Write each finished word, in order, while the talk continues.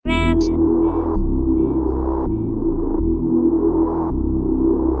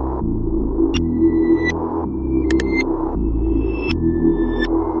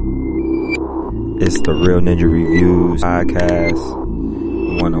It's the Real Ninja Reviews podcast.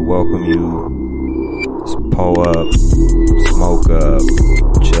 We want to welcome you. Pull up, smoke up,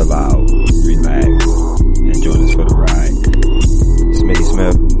 chill out, relax, and join us for the ride. Smitty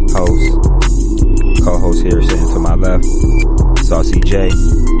Smith, host. Co-host here sitting to my left. Saucy J.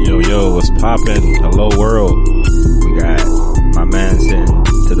 Yo, what's poppin'? Hello world. We got my man sitting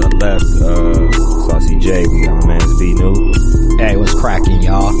to the left, Saucy J. We got my man's B New. Hey, what's cracking,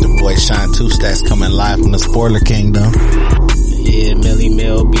 y'all? The boy Shine Two Stats coming live from the Spoiler Kingdom. Yeah, Millie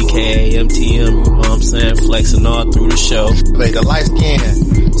Mill, BKA, MTM, you know what I'm saying? Flexing all through the show. Like the light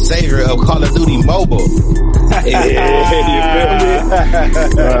skin savior of Call of Duty Mobile. Yeah, you feel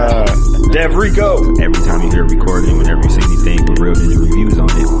me? Dev Rico. Every time you hear a recording, whenever you see anything with Real Ninja Reviews on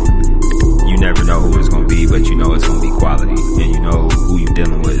it, you never know who it's going to be, but you know it's going to be quality. And you know who you're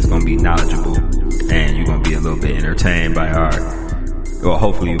dealing with is going to be knowledgeable. And you're going to be a little bit entertained by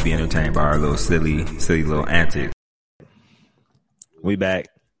hopefully you'll be entertained by our little silly little antics. We back.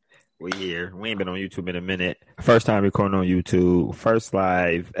 We here. We ain't been on YouTube in a minute. First time recording on YouTube. First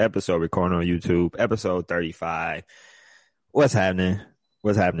live episode recording on YouTube. Episode 35. What's happening?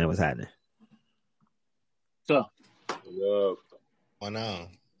 What's happening? So, Why not?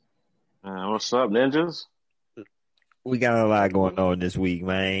 What's up, ninjas? We got a lot going on this week,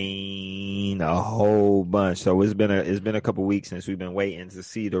 man. A whole bunch. So it's been a couple weeks since we've been waiting to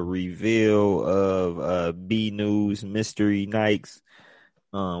see the reveal of B News Mystery Nights.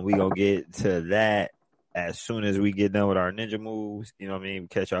 We gonna get to that as soon as we get done with our ninja moves. You know what I mean?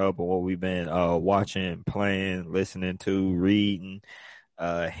 Catch up on what we've been watching, playing, listening to, reading,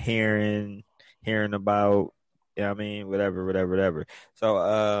 hearing about. You know what I mean? Whatever.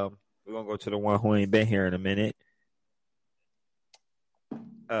 So we're gonna go to the one who ain't been here in a minute.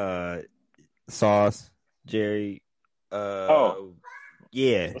 Sauce, Jerry.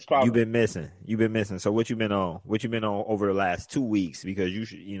 Yeah, you've been missing. So what you been on? What you been on over the last 2 weeks? Because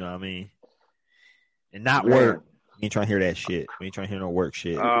you know what I mean? And not work. We ain't trying to hear that shit. We ain't trying to hear no work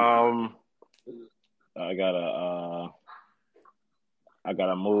shit. I got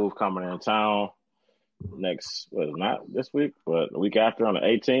a move coming in town next, not this week, but the week after on the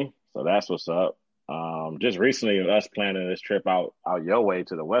 18th. So that's what's up. Just recently, us planning this trip out your way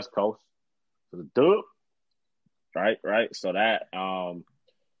to the West Coast, to the Dub. Right. So that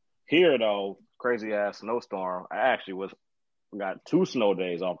here though, crazy ass snowstorm. I actually got 2 snow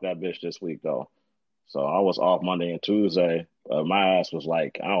days off that bitch this week though. So I was off Monday and Tuesday. My ass was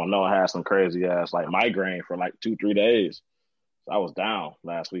like, I don't know, I had some crazy ass like migraine for like 2-3 days. So I was down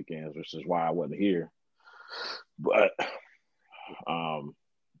last weekend, which is why I wasn't here. But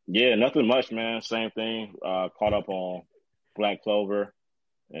yeah, nothing much, man. Same thing. Caught up on Black Clover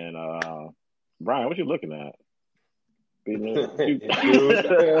and Brian, what you looking at? No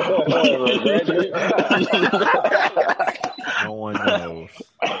one knows.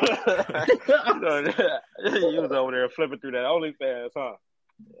 You was over there flipping through that OnlyFans, huh?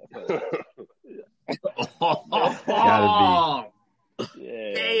 Gotta be.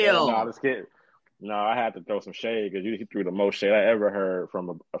 Yeah. Damn. No, just kidding. No, I had to throw some shade because he threw the most shade I ever heard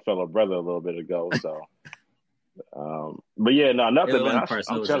from a fellow brother a little bit ago. So, but yeah, no, nothing, man.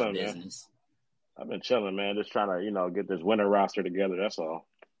 I'm chilling, man. I've been chilling, man. Just trying to, get this winter roster together. That's all.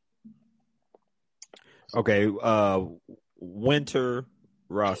 Okay, winter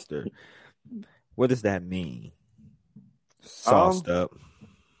roster. What does that mean? Sauced up.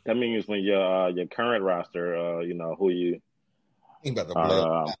 That means when your current roster, who you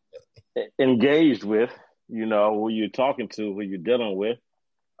engaged with, who you're talking to, who you're dealing with,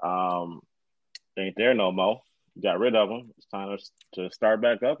 ain't there no more. You got rid of them. It's time to start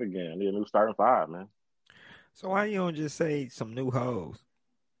back up again. Need a new starting 5, man. So why you don't just say some new hoes?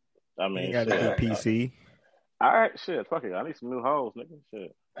 I mean, you got a good PC. All right, shit. Fuck it. I need some new hoes, nigga.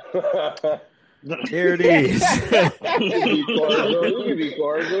 Shit. There it is. You can be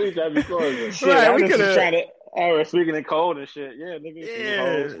cordial. You gotta be cordial. Shit, right, we could have. We're speaking in code and shit. Yeah, nigga.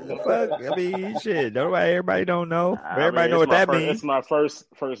 Yeah, fuck. I mean, shit. Everybody don't know. Everybody know what that means. It's my first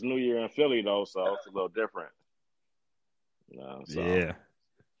New Year in Philly though, so it's a little different. Yeah,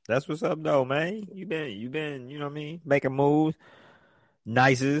 that's what's up though, man. You been, you know what I mean, making moves.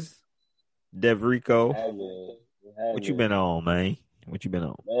 Nices, Dev Rico. What you been on, man? What you been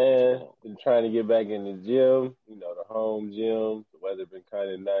on? Man, been trying to get back in the gym. The home gym. The weather been kind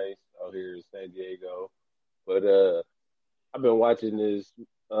of nice out here in San Diego. But I've been watching this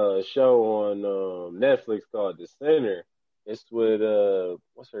show on Netflix called The Sinner. It's with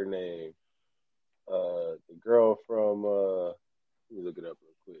what's her name? The girl from let me look it up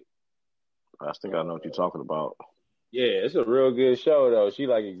real quick. I think I know what you're talking about. Yeah, it's a real good show though. She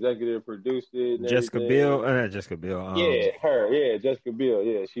like executive produced it. And Jessica everything. Biel, not Jessica Biel. Yeah, her. Yeah, Jessica Biel.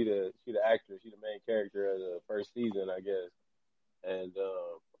 Yeah, she the actress. She the main character of the first season, I guess. And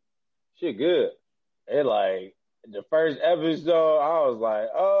she good. And like the first episode, I was like,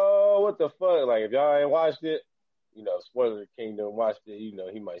 oh, what the fuck? Like if y'all ain't watched it, you know, Spoiler Kingdom watched it. You know,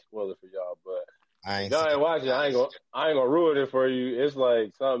 he might spoil it for y'all, but. I Y'all ain't watching it. I ain't gonna ruin it for you. It's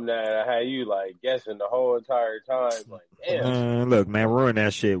like something that I had you like guessing the whole entire time. Like, damn. Look, man, ruin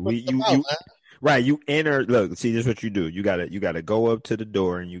that shit. Right? You enter. Look, see, this is what you do. You gotta go up to the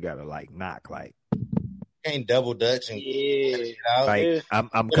door and you gotta like knock, like. Can't double dutch and like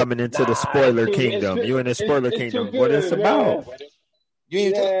I'm coming into the spoiler kingdom. You in the spoiler kingdom. What it's about?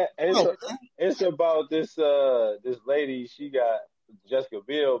 It's about this this lady. She got. Jessica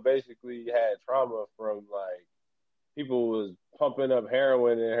Biel basically had trauma from like people was pumping up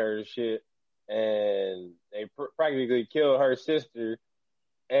heroin in her shit, and they practically killed her sister,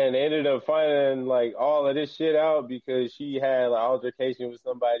 and they ended up finding like all of this shit out because she had an altercation with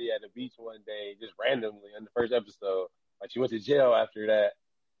somebody at the beach one day, just randomly in the first episode. Like she went to jail after that,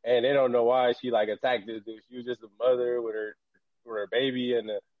 and they don't know why she like attacked this dude. She was just a mother with her baby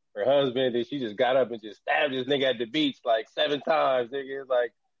and her husband, and she just got up and just stabbed this nigga at the beach like 7 times. Nigga,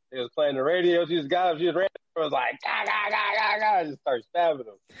 like they was playing the radio. She just got up, she just ran. It was like, ga, ga, ga, ga, ga, just started stabbing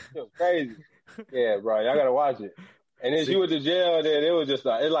him. It was crazy. Yeah, bro, y'all gotta watch it. And then she went to jail. And then it was just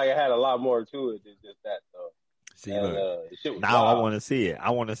like it had a lot more to it than just that. So. See, look, now wild. I want to see it. I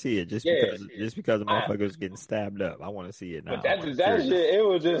want to see it just because the motherfuckers getting stabbed up. I want to see it now. But that shit, it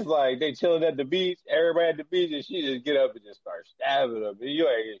was just like they chilling at the beach, everybody at the beach, and she just get up and just start stabbing them. You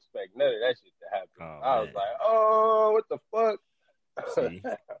ain't expect none of that shit to happen. I was like, oh, what the fuck?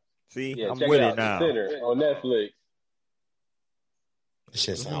 See, yeah, I'm with it now. Sinner on Netflix. This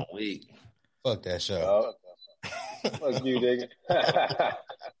shit sound weak. Fuck that show. Fuck you, nigga.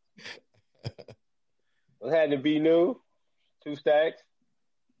 What had to be new? 2 stacks.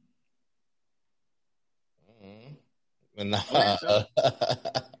 Nah. Fuck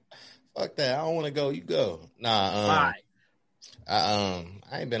that. I don't want to go. You go. Nah. I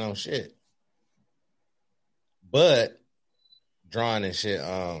ain't been on shit. But drawing and shit.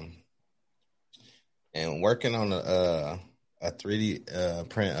 And working on a 3D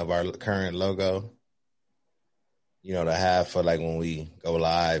print of our current logo. You know, to have for like when we go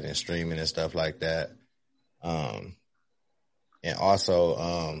live and streaming and stuff like that. And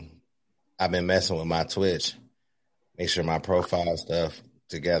also, I've been messing with my Twitch, make sure my profile stuff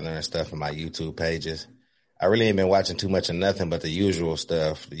together and stuff in my YouTube pages. I really ain't been watching too much of nothing but the usual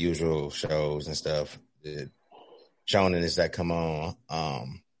stuff, the usual shows and stuff, the shonens that come on.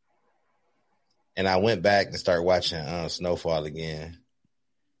 And I went back and started watching Snowfall again,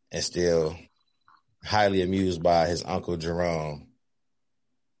 and still highly amused by his Uncle Jerome.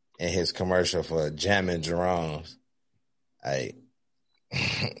 And his commercial for jamming Jerome's, like,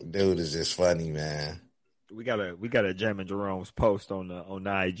 dude is just funny, man. We got a jamming Jerome's post on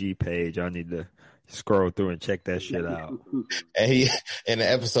the IG page. I need to scroll through and check that shit out. And he in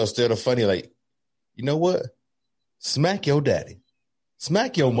the episode still the funny, like, you know what? Smack your daddy,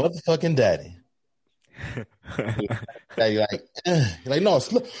 smack your motherfucking daddy. You're like, no,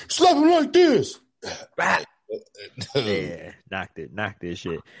 slap him like this. Yeah, knocked this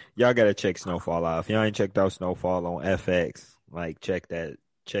shit. Y'all gotta check Snowfall out. If y'all ain't checked out Snowfall on FX, like check that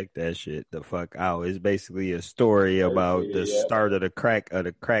shit the fuck out. It's basically a story about the start of the crack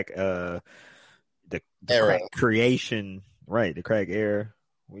creation, right? The crack era.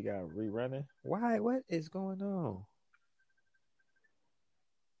 We got rerunning. Why? What is going on?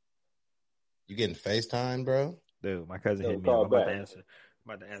 You getting FaceTime, bro? Dude, my cousin hit me up. I'm about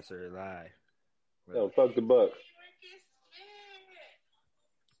to answer it live. Yo, fuck the Bucks.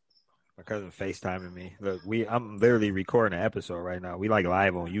 My cousin FaceTiming me. Look, I'm literally recording an episode right now. We like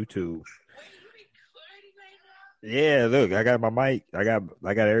live on YouTube. Yeah, look, I got my mic. I got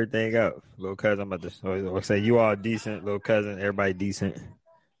everything up. Little cousin, I'm about to say you all decent. Little cousin, everybody decent.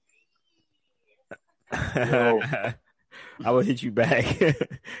 I will hit you back.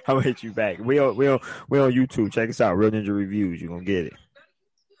 I will hit you back. We on YouTube. Check us out. Real Ninja Reviews. You're gonna get it.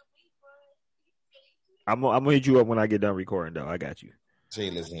 I'm gonna hit you up when I get done recording, though. I got you. She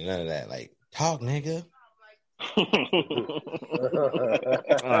ain't listening to none of that. Like, talk, nigga. All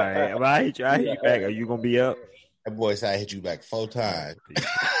right, well, I hit you back. Are you gonna be up? That boy said I hit you back 4 times.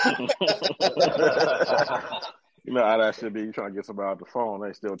 You know how that should be. You trying to get somebody off the phone,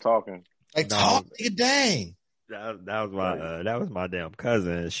 they still talking. Like, talk, nigga, dang. That was my damn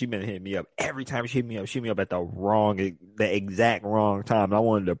cousin. She been hitting me up every time she hit me up at the exact wrong time. And I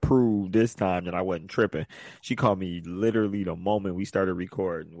wanted to prove this time that I wasn't tripping. She called me literally the moment we started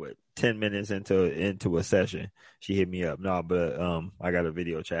recording. 10 minutes into a session, she hit me up. No, but I got a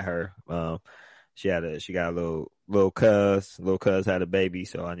video chat her. She got a little cuz. Little cuz had a baby,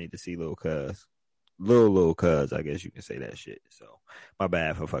 so I need to see little cuz. Little cuz, I guess you can say that shit. So my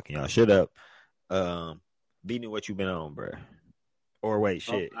bad for fucking y'all. Shut up. B knew what you been on, bro. Or wait,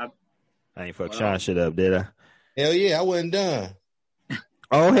 shit. I ain't fuck Sean shit up, did I? Hell yeah, I wasn't done.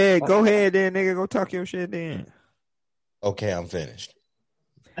 Go ahead then, nigga. Go talk your shit then. Okay, I'm finished.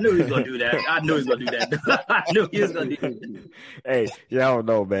 I knew he was gonna do that. I knew he was gonna do that. Hey, y'all don't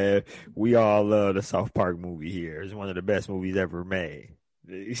know, man. We all love the South Park movie here. It's one of the best movies ever made.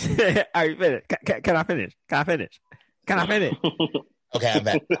 Are you finished? Can I finish? Can I finish? Okay, I'm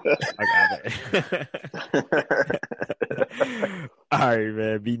back. All right,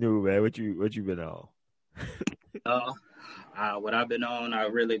 man. Be new, man. What you been on? What I've been on,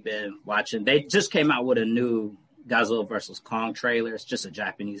 I've really been watching. They just came out with a new Godzilla vs. Kong trailer. It's just a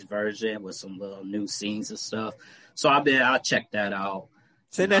Japanese version with some little new scenes and stuff. So I'll check that out.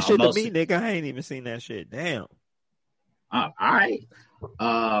 Send that shit to me, nigga. I ain't even seen that shit. Damn. All right.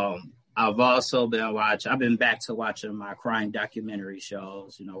 I've also been I've been back to watching my crime documentary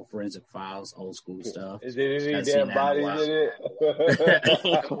shows, Forensic Files, old school stuff. Is there any damn bodies in it?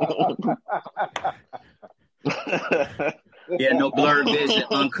 Yeah, no blurred vision,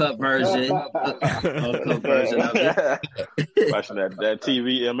 uncut version of it. Watching that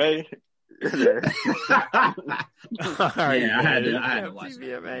TVMA. Yeah, I had to watch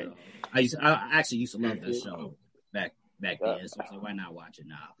TVMA. I actually used to love that show back then, so why not watch it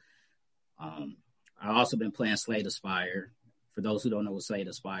now? I've also been playing Slay the Spire. For those who don't know what Slay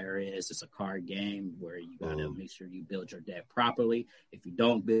the Spire is, it's a card game where you gotta make sure you build your deck properly. If you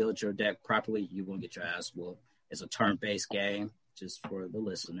don't build your deck properly, you're gonna get your ass whooped. It's a turn-based game, just for the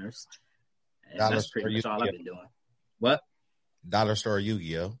listeners. And that's pretty much all I've been doing. What? Dollar Store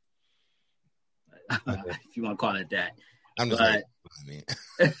Yu-Gi-Oh. If you want to call it that. I'm just like, I mean.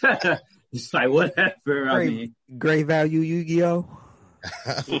 It's like, whatever. Great value Yu-Gi-Oh.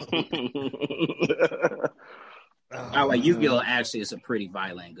 Yu-Gi-Oh! Actually is a pretty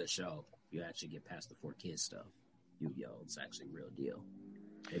violent and good show. You actually get past the 4 kids stuff. Yu-Gi-Oh! It's actually a real deal.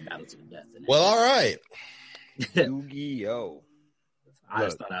 They battle to the death. Well, all right. Yu-Gi-Oh! I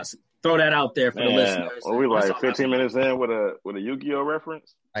just thought I'd throw that out there for the listeners. Are we like 15 minutes in with a Yu-Gi-Oh!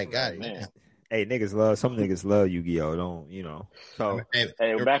 reference? I got it, man. Hey, some niggas love Yu-Gi-Oh! Don't. So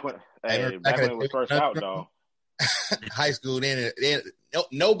back when it was first out, though. High school, then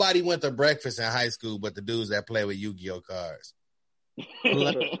nobody went to breakfast in high school but the dudes that play with Yu-Gi-Oh! Cards.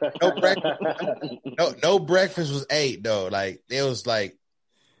 No breakfast was 8 though. Like it was like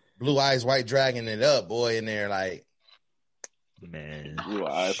Blue Eyes White Dragon it up, boy, in there like. Man, Blue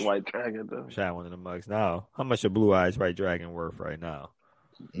Eyes White Dragon though. Shot one of the mugs now. How much a Blue Eyes White Dragon worth right now?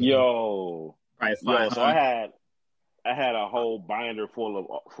 So I had a whole binder full of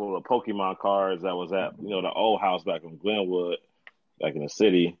Pokemon cards that was at the old house back in Glenwood, back in the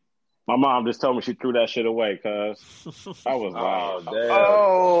city. My mom just told me she threw that shit away, cuz I was like,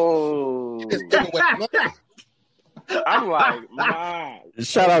 I'm like, Mom.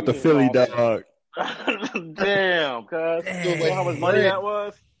 Shout out to Philly, dog. Damn, cuz. You know how much money that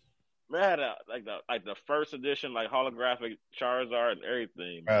was? Man, I had like the first edition, like holographic Charizard and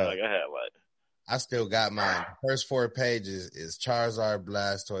everything. Like I had I still got mine. The first 4 pages is Charizard,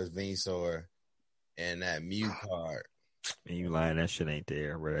 Blastoise, Venusaur, and that Mew card. And you lying? That shit ain't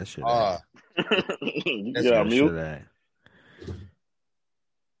there. Where that shit at? Yeah, Mew.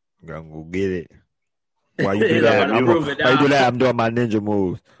 Gonna go get it. While you do that, I'm doing my ninja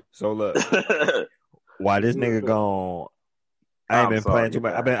moves. So look, why this nigga gone? I ain't been playing too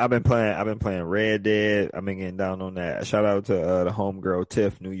much. I've been playing Red Dead. I've been getting down on that. Shout out to the homegirl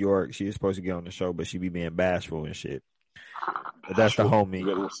Tiff, New York. She was supposed to get on the show, but she be being bashful and shit. But that's the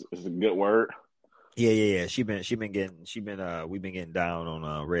homie. It's a good word. Yeah. We've been getting down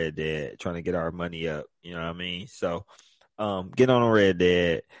on Red Dead, trying to get our money up. You know what I mean? So, get on Red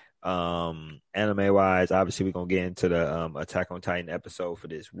Dead. Anime wise, obviously we're gonna get into the Attack on Titan episode for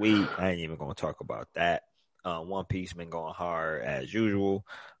this week. I ain't even gonna talk about that. One Piece been going hard as usual.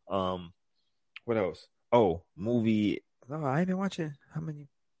 What else? Oh, movie. No, I ain't been watching. How many?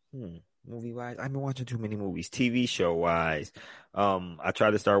 Movie wise, I've been watching too many movies. TV show wise, I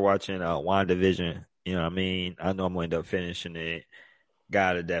tried to start watching WandaVision. You know what I mean? I know I'm gonna end up finishing it.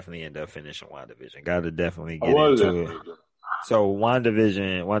 Gotta definitely end up finishing WandaVision. Gotta definitely get into it. So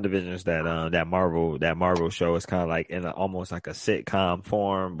WandaVision is that Marvel show is kind of like in almost like a sitcom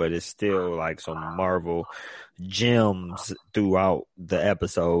form, but it's still like some Marvel gems throughout the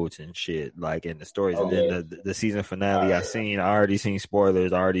episodes and shit, like in the stories. Okay. And then the season finale, I already seen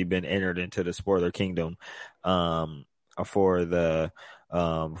spoilers, already been entered into the spoiler kingdom, for the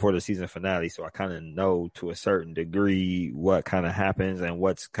season finale. So I kind of know to a certain degree what kind of happens and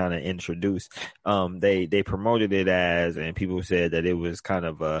what's kind of introduced. They promoted it as, and people said that it was kind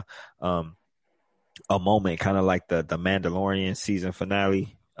of a moment, kind of like the Mandalorian season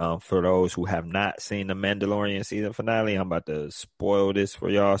finale. For those who have not seen the Mandalorian season finale, I'm about to spoil this for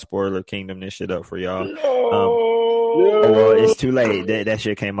y'all. Spoiler kingdom this shit up for y'all. Well, it's too late. That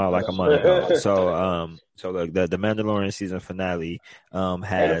shit came out like a month ago. So look, the Mandalorian season finale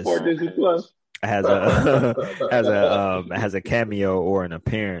has a cameo or an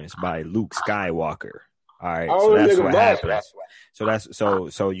appearance by Luke Skywalker. All right, so that's what happens.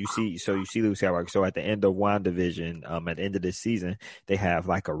 So you see Luke Skywalker. So at the end of WandaVision, at the end of this season, they have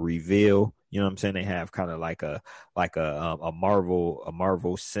like a reveal. You know what I'm saying? They have kind of like a Marvel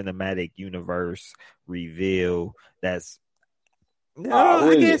cinematic universe reveal. That's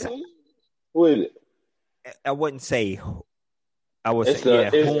I guess I wouldn't say. I would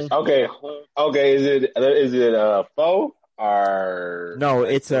say okay. Is it a foe or no?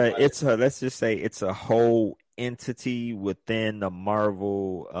 It's a let's just say it's a whole entity within the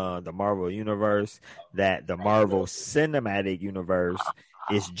Marvel universe that the Marvel Cinematic Universe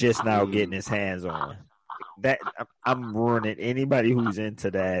is just now getting its hands on. That I'm ruining. Anybody who's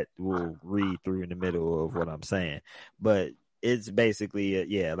into that will read through in the middle of what I'm saying, but it's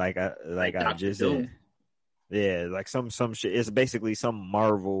basically like I just said. Yeah, like some shit. It's basically some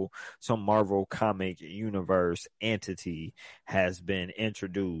Marvel comic universe entity has been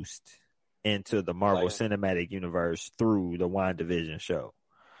introduced into the Marvel Cinematic Universe through the WandaVision show.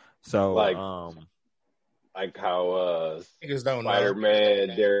 So like how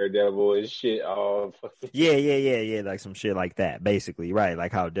Spider-Man, Daredevil and shit all yeah, like some shit like that, basically, right?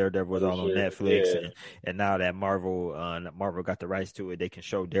 Like how Daredevil was all on Netflix, and now that Marvel got the rights to it, they can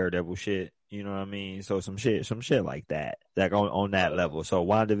show Daredevil shit. You know what I mean? So some shit like that, like on that level. So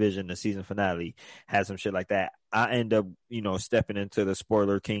WandaVision, the season finale, has some shit like that. I end up, stepping into the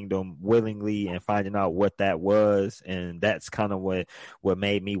spoiler kingdom willingly and finding out what that was, and that's kind of what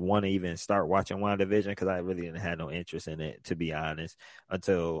made me want to even start watching WandaVision, because I really didn't have no interest in it, to be honest,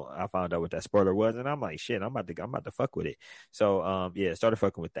 until I found out what that spoiler was, and I'm like, shit, I'm about to fuck with it. So started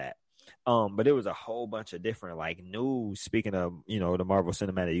fucking with that. But it was a whole bunch of different like news. Speaking of, the Marvel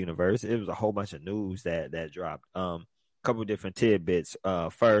Cinematic Universe, it was a whole bunch of news that dropped. Couple different tidbits.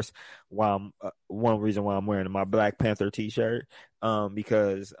 First, one reason why I'm wearing my Black Panther t-shirt,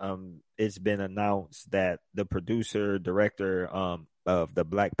 because it's been announced that the producer, director of the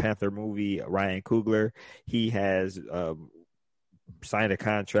Black Panther movie, Ryan Coogler, he has signed a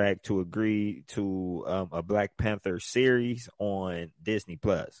contract to agree to a Black Panther series on Disney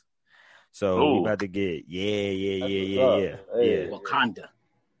Plus. So we about to get Wakanda.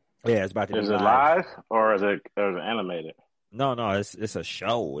 Yeah, it's about to be live. Is it live or is it animated? No, it's a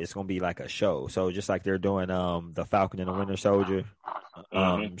show. It's gonna be like a show. So just like they're doing the Falcon and the Winter Soldier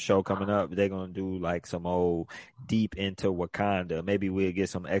show coming up, they're gonna do like some old deep into Wakanda. Maybe we'll get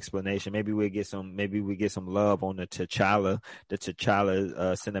some explanation. Maybe we get some love on the T'Challa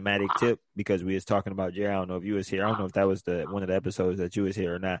cinematic tip, because we was talking about Jerry. I don't know if you was here. I don't know if that was one of the episodes that you was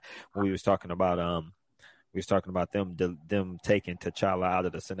here or not, when we was talking about them taking T'Challa out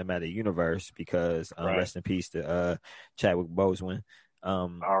of the cinematic universe, because rest in peace to Chadwick Boseman.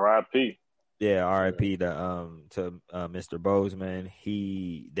 R.I.P. Yeah, R.I.P. to Mr. Boseman.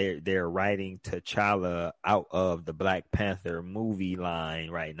 They're writing T'Challa out of the Black Panther movie line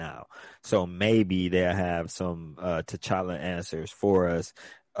right now, so maybe they'll have some T'Challa answers for us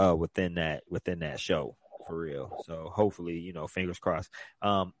within that show. For real. So hopefully, fingers crossed.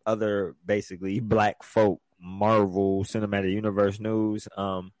 Other basically Black folk Marvel Cinematic Universe news.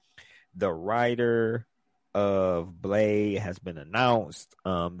 The writer of Blade has been announced.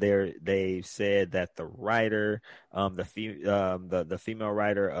 They've said that the writer, the female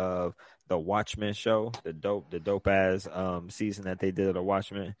writer of the Watchmen show, the dope ass season that they did of the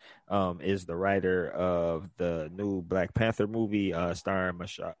Watchmen, is the writer of the new Black Panther movie starring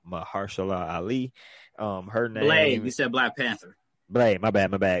Mahershala Ali. Her name Blade. You said Black Panther. Blade. My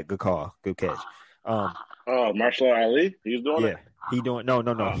bad. Good call. Good catch. Mahershala Ali. He's doing it. He doing no.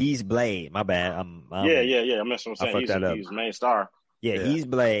 He's Blade. My bad. I'm That's what I'm saying. He's main star. Yeah, he's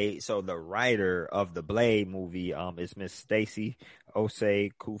Blade. So the writer of the Blade movie is Miss Stacey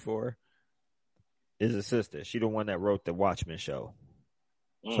Osei Kuffour. is a sister. She the one that wrote the Watchmen show.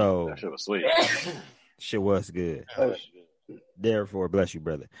 So that shit was sweet. Shit was good. Oh, shit. Therefore, bless you,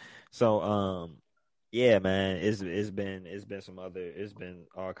 brother. So, yeah, man, it's been some other, it's been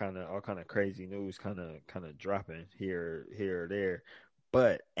all kind of crazy news, kind of dropping here or there,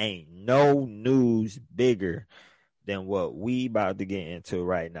 but ain't no news bigger than what we about to get into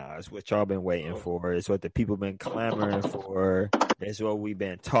right now. It's what y'all been waiting for. It's what the people been clamoring for. It's what we've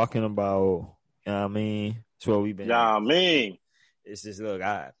been talking about. You know what I mean? It's what we've been. Yeah, I mean, it's just look,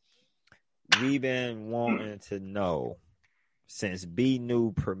 we've been wanting to know since B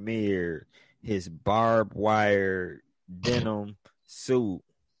New premiered his barbed wire denim suit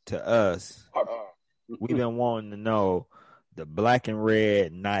to us. We've been wanting to know the black and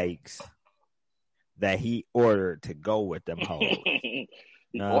red Nikes that he ordered to go with them hoes.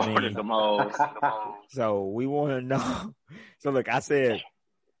 Know what I mean? them hoes. So we want to know. So look, I said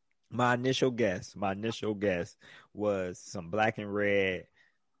my initial guess was some black and red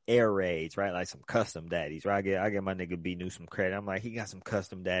Air Raids, right? Like some custom daddies, right? I get my nigga B New some credit. I'm like, he got some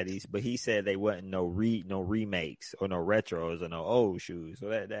custom daddies, but he said they wasn't no remakes or no retros or no old shoes. So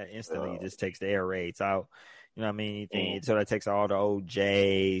that instantly just takes the Air Raids out. You know what I mean? So that takes all the old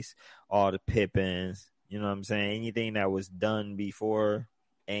J's, all the Pippins. You know what I'm saying? Anything that was done before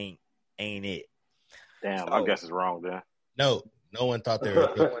ain't it. Damn, I guess it's wrong then. No one thought they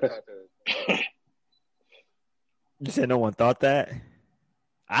were good. You said no one thought that?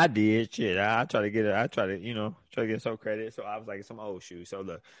 I did. Shit, I try to get some credit. So I was like, some old shoes. So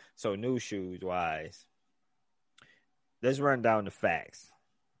look, so new shoes wise, let's run down the facts.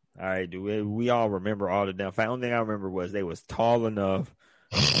 All right, we all remember all the damn facts. The only thing I remember was they was tall enough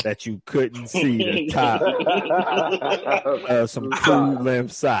that you couldn't see the top of some true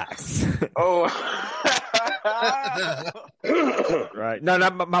length socks. Right. No,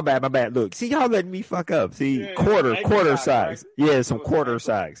 my bad. Look, see, y'all letting me fuck up. See, quarter socks. Right? Yeah, some quarter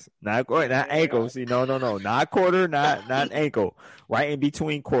socks. Not ankle. See, no. Not quarter, not ankle. Right in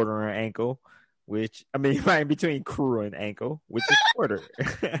between quarter and ankle, right in between crew and ankle, which is quarter.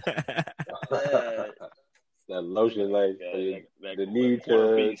 That lotion, like the need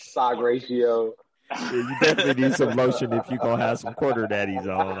to sock ratio. Yeah, you definitely need some lotion if you're going to have some quarter daddies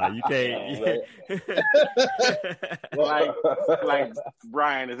on. Like, you can't. like,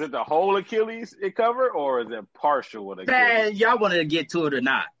 Brian, is it the whole Achilles it cover or is it partial with Achilles? Man, y'all want to get to it or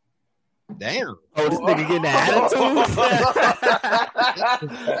not? Damn. Oh, this nigga getting an attitude?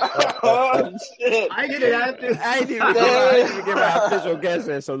 Oh, shit. I get an attitude. I ain't even give my official guess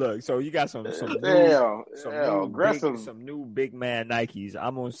there. So, look, so you got some new big man Nikes.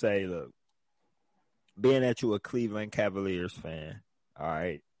 I'm going to say, look, being that you a Cleveland Cavaliers fan, all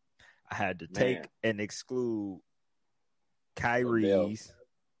right, I had to take and exclude Kyrie's.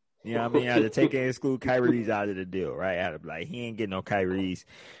 You know what I mean? I had to take and exclude Kyrie's out of the deal, right? I had to be like, he ain't getting no Kyrie's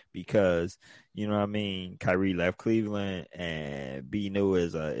because, you know what I mean? Kyrie left Cleveland and B New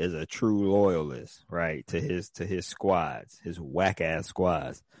is a true loyalist, right? To his squads, his whack ass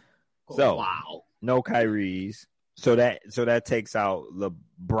squads. So wow. No Kyrie's. So that takes out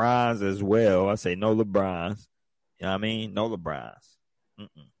LeBron's as well. I say no LeBron's. You know what I mean? No LeBron's.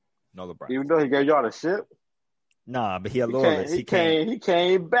 No LeBron's. Even though he gave y'all the ship? Nah, but he a loyalist. He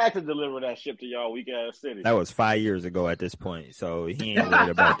came back to deliver that ship to y'all weak ass city. That was 5 years ago at this point, so he ain't worried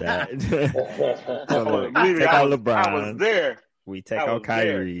about that. So look, take out LeBron. I was there. We take out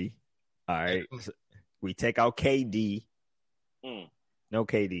Kyrie. All right. We take out KD. No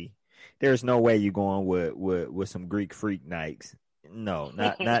KD. There's no way you going with some Greek freak Nikes. No,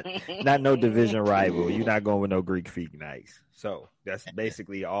 not no division rival. You're not going with no Greek freak Nikes. So that's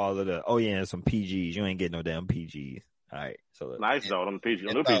basically all of the. Oh yeah, and some PGs. You ain't getting no damn PGs. All right. So nice though. Them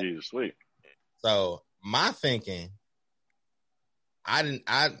PGs, new PGs are sweet. So my thinking,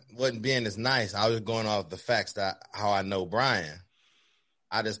 I wasn't being as nice. I was going off the facts that how I know Brian.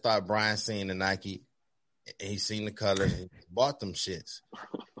 I just thought Brian seen the Nike, he seen the colors, and bought them shits.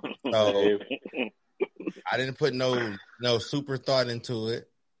 So I didn't put no super thought into it.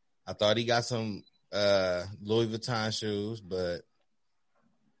 I thought he got some Louis Vuitton shoes, but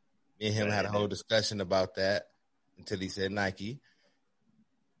me and him had a whole discussion about that until he said Nike.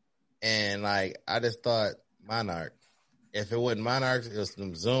 And like I just thought Monarch. If it wasn't Monarchs, it was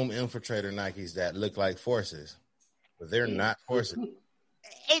some Zoom Infiltrator Nikes that look like Forces, but they're not Forces.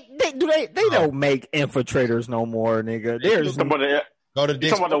 They don't make Infiltrators no more, nigga. There's Go to you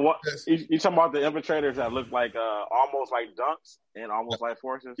talking about the Infiltrators that look like almost like Dunks and almost like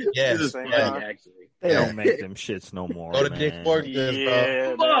Forces? Yes, actually. They don't make them shits no more. Go to Dick Forces,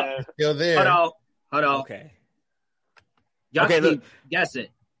 yeah, bro. Still there. Hold on. Okay. Y'all keep guessing.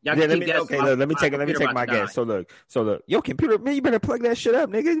 Y'all Yeah, can keep guessing. let me take my guess. So look, yo, computer, man, you better plug that shit up,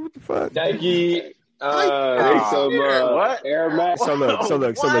 nigga. What the fuck? Nike, what? Air Max. So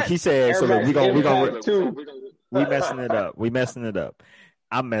look. He said, Air so look, we messing it up. We messing it up.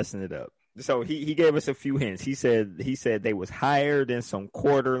 I'm messing it up. So he gave us a few hints. He said they was higher than some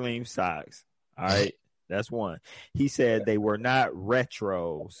quarter length socks. All right, that's one. He said they were not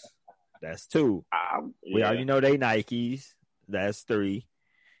retros. That's two. We already know they Nikes. That's three.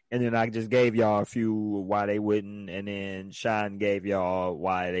 And then I just gave y'all a few why they wouldn't, and then Sean gave y'all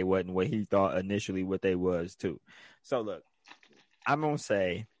why they wasn't what he thought initially what they was too. So look, I'm gonna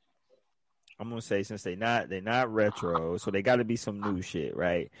say since they're not retro, so they got to be some new shit,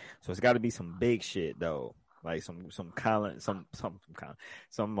 right? So it's got to be some big shit though, like some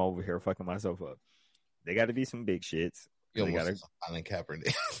over here fucking myself up. They got to be some big shits. You almost Colin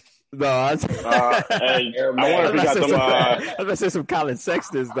Kaepernick. No, I wonder if you got them. I was gonna say some Colin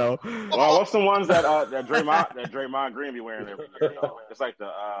Sextons though. Well, what's the ones that Draymond Green be wearing every year? It's like the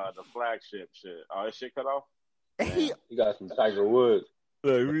flagship shit. Oh, this shit cut off. You got some Tiger Woods.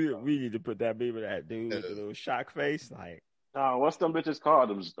 Look, we need to put that meme of that dude with the little shock face. Like, what's them bitches called?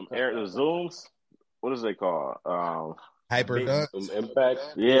 The Zooms. What is they called? Hyper Dunks. Impact.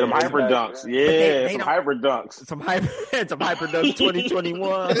 Yeah, them Hyper Dunks. Yeah, some Hyper Dunks. Some Hyper Dunks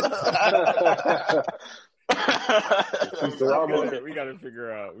 2021. we gotta figure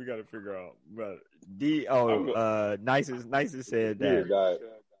out. But Nicest said that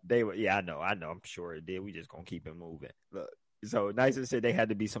they were. Yeah, I know. I'm sure it did. We just gonna keep it moving. Look. So Nicest said they had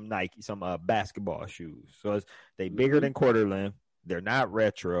to be some Nike, some basketball shoes. So they bigger than quarter length. They're not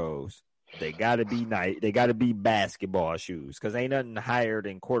retros. They gotta be They gotta be basketball shoes because ain't nothing higher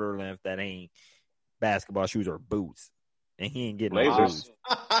than quarter length that ain't basketball shoes or boots. And he ain't getting Blazers.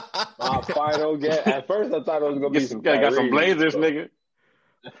 My final guess. At first, I thought it was gonna be some. Got some Blazers, nigga.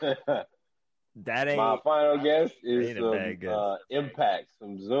 That ain't my final guess. Is some Impacts,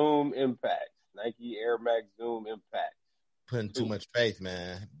 some Zoom Impacts, Nike Air Max Zoom Impacts. Putting too much faith,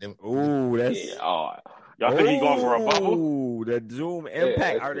 man. Ooh, that's y'all think he's going for a bubble? Ooh, the Zoom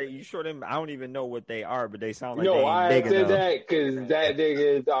Impact. Are they? You sure them? I don't even know what they are, but they sound like they ain't I big said enough. That because that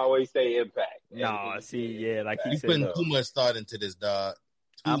nigga always say Impact. No, see, yeah, like he said, putting too much thought into this, dog.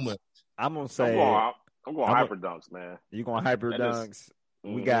 Too much. I'm gonna say I'm going Hyper Dunks, man. You going Hyper Dunks?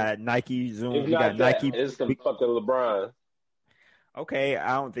 We got Nike Zoom. We got Nike. It's some fucking LeBron. Okay,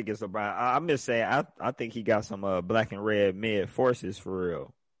 I don't think it's LeBron. I'm just saying, I think he got some black and red mid forces for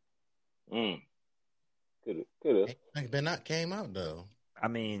real. Could have. They're not came out though. I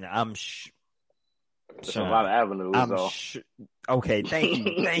mean, There's a lot of avenues though. Okay,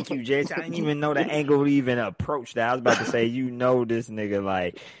 thank you, Jason. I didn't even know the angle would even approach that. I was about to say, this nigga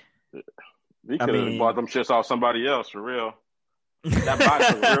like. He could have bought them shits off somebody else for real. That box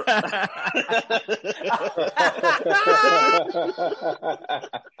is real.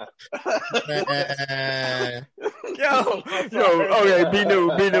 Okay, be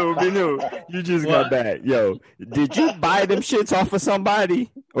new. You just got back. Yo, did you buy them shits off of somebody,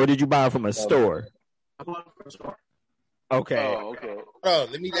 or did you buy them from a store? I bought them from a store. Okay. Oh, okay. Bro,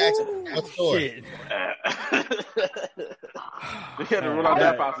 let me ask you what store. Shit. We had to rule out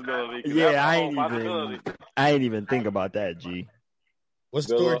that possibility. Yeah, I ain't even think about that, G. What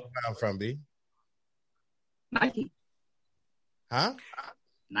store you found from, B? Nike. Huh?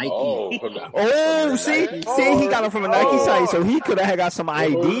 Nike. See, he got them from a Nike site, so he could have got some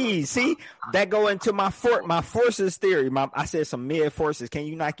IDs. See, that go into my forces theory. I said some mid forces. Can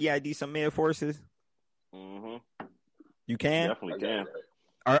you Nike ID some mid forces? Mm-hmm. You can? Definitely can.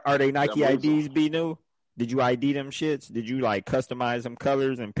 Are they Nike IDs, be new? Did you ID them shits? Did you like customize them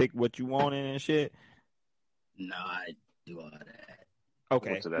colors and pick what you wanted and shit? No, I do all that.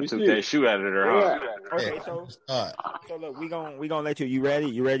 Okay. So that 2K shoe editor, huh? Okay, so look, we gonna let you. You ready?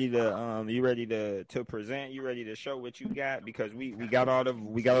 You ready to present? You ready to show what you got? Because we got all the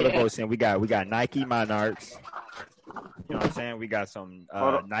votes in. We got Nike Monarchs. You know what I'm saying? We got some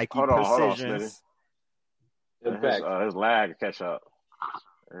Nike Precisions. His lag catch up.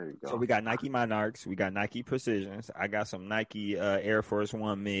 There you go. So we got Nike Monarchs. We got Nike Precisions. I got some Nike Air Force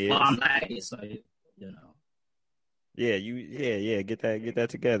One mids. Well, I'm lagging, so you know. Yeah, get that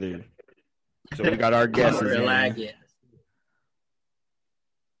together. So we got our guesses. You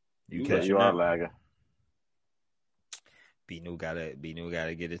are lagging. B-New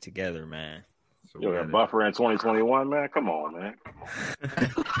gotta get it together, man. So You're a buffer in 2021, man. Come on, man.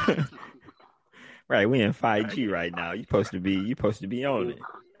 Right, we in 5G right now. You supposed to be on it.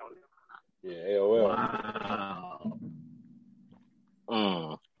 Yeah, AOL.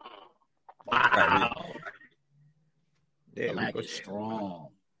 Wow. Wow. The lag is strong.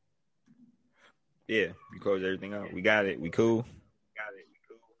 Yeah, we closed everything out. We got it. We cool.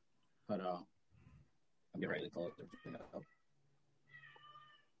 Hold on. I'm getting ready to close everything up.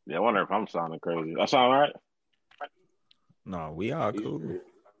 Yeah, I wonder if I'm sounding crazy. That sound right? No, we all cool.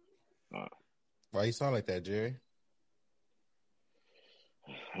 Why you sound like that, Jerry?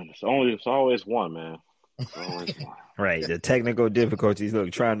 It's always one, man. It's always one. Right, the technical difficulties.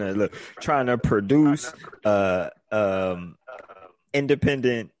 Look, trying to produce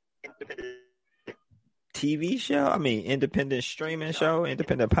independent TV show. I mean, independent streaming show,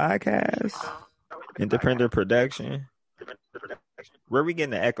 independent podcast, independent production. Where are we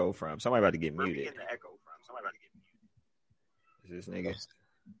getting the echo from? Somebody about to get muted. Is this nigga?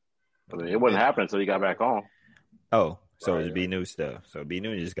 It wouldn't happen until you got back on. Oh, so it's B News stuff. So B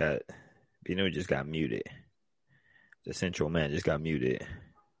News just got muted. The central man just got muted.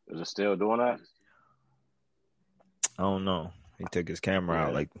 Is it still doing that? I don't know. He took his camera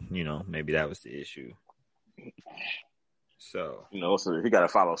out, like, maybe that was the issue. So so he got to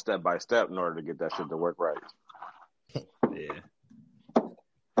follow step by step in order to get that shit to work right. Yeah.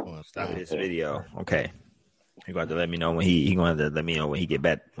 Stop this video. Okay. He going to let me know when he going to let me know when he get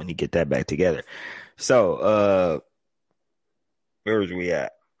that back together. So where was we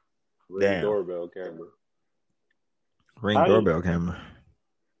at? Ring doorbell camera. Ring doorbell camera.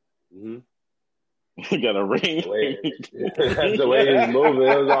 Mm-hmm. You got a ring. That's the way he's moving.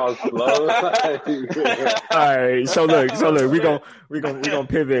 It was all slow. All right. So look, we're gonna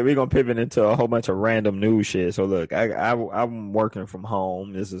pivot into a whole bunch of random news shit. So look, I'm working from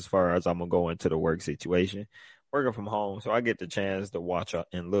home. This is as far as I'm gonna go into the work situation. Working from home, so I get the chance to watch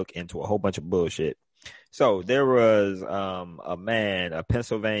and look into a whole bunch of bullshit. So there was a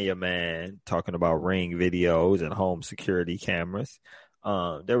Pennsylvania man talking about Ring videos and home security cameras.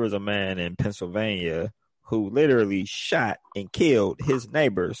 There was a man in Pennsylvania who literally shot and killed his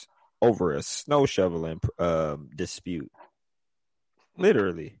neighbors over a snow shoveling dispute.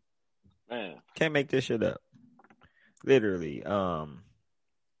 Literally. Man. Can't make this shit up. Literally. That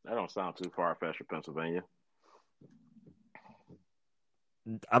don't sound too far-fetched for Pennsylvania.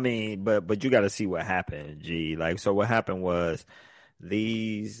 I mean, but you got to see what happened, G. Like, so what happened was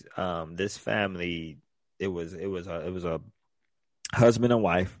this family, it was a husband and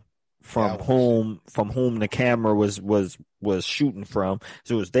wife from whom the camera was shooting from.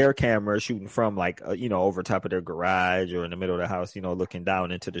 So it was their camera shooting from, like, over top of their garage or in the middle of the house, looking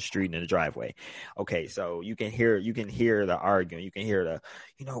down into the street and in the driveway. Okay. So you can hear the arguing. You can hear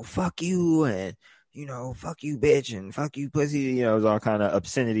the, fuck you and, fuck you, bitch, and fuck you, pussy. It was all kind of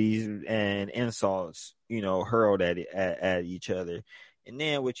obscenities and insults, hurled at each other. And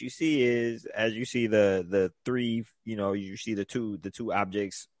then what you see is, as you see the three, you see the two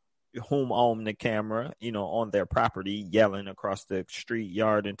objects whom own the camera, on their property, yelling across the street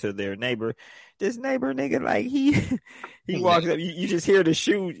yard into their neighbor. This neighbor nigga, like, he walks up, you just hear the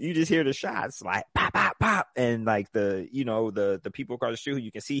shoot, you just hear the shots, like pop, pop, pop. And like the people across the street,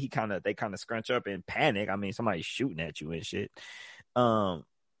 you can see they kind of scrunch up and panic. I mean, somebody's shooting at you and shit. They're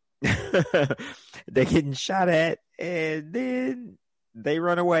getting shot at, and then they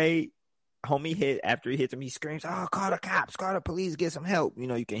run away. Homie after he hits him, he screams, "Oh, call the cops, call the police, get some help."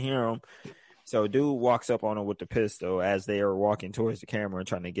 You can hear him. So dude walks up on him with the pistol as they are walking towards the camera and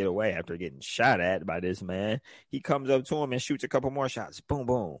trying to get away after getting shot at by this man. He comes up to him and shoots a couple more shots. Boom,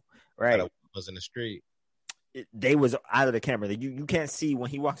 boom. Right. Was in the street. They was out of the camera. You can't see when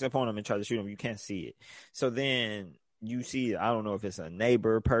he walks up on him and tries to shoot him. You can't see it. So then you see, I don't know if it's a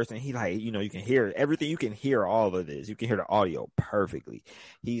neighbor person. He like, you can hear everything. You can hear all of this. You can hear the audio perfectly.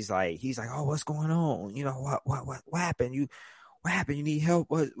 He's like, "Oh, what's going on? What happened? What happened? You need help?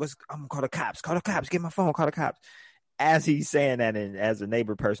 I'm gonna call the cops. Call the cops. Get my phone. Call the cops." As he's saying that, and as the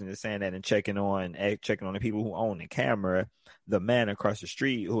neighbor person is saying that and checking on the people who own the camera, the man across the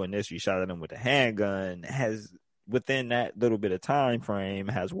street who initially shot at him with a handgun has, within that little bit of time frame,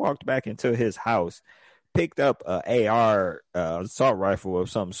 has walked back into his house, picked up a AR assault rifle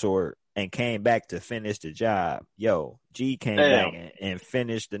of some sort, and came back to finish the job. Yo, G came back and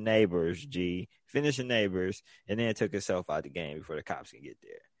finished the neighbors, and then took himself out the game before the cops can get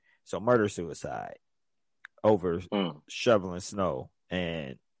there. So murder-suicide over shoveling snow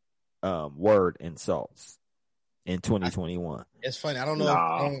and word insults in 2021. It's funny. I don't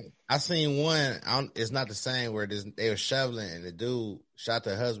know. I seen one. It's not the same where they were shoveling and the dude shot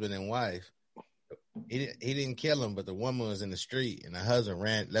the husband and wife. He didn't kill him, but the woman was in the street, and the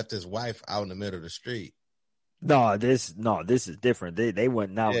husband left his wife out in the middle of the street. No, this is different. They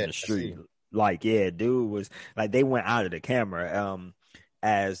went out in the street. Like, yeah, dude was like, they went out of the camera.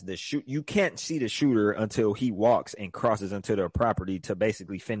 as the shoot. You can't see the shooter until he walks and crosses into their property to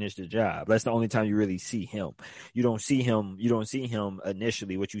basically finish the job. That's the only time you really see him. You don't see him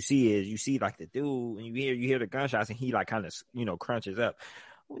initially. What you see like the dude, and you hear the gunshots, and he like kind of crunches up.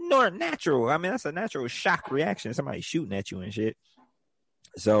 Natural. I mean, that's a natural shock reaction. Somebody shooting at you and shit.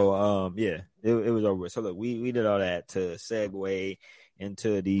 So it was over. So look, we did all that to segue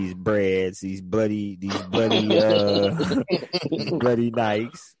into these bloody bloody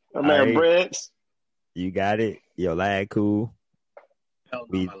Nikes. My man, breads. You got it. Your lag cool. Hell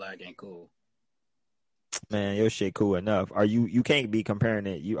no, my lag ain't cool. Man, your shit cool enough. You can't be comparing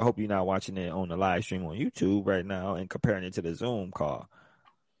it. I hope you're not watching it on the live stream on YouTube right now and comparing it to the Zoom call.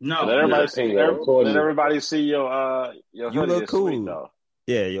 No, let everybody see your hoodie. You look cool, sweet, though.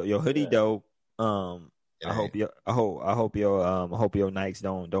 Yeah, your hoodie dope. I hope your Nikes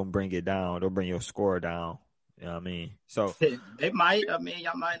don't bring it down. Don't bring your score down. You know what I mean? So they might. I mean,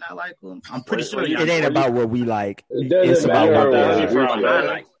 y'all might not like them. I'm pretty sure it ain't about what we like. It's about what I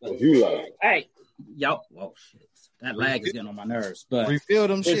like. You like. Hey, yo, whoa, shit. That lag is getting on my nerves. But refill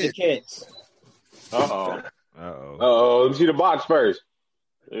them shit. Uh-oh. Let me see the box first.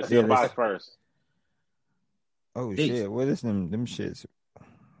 Let's see the box first. Oh shit! What is them shits?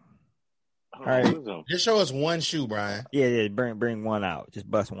 All right, just show us one shoe, Brian. Yeah. Bring one out. Just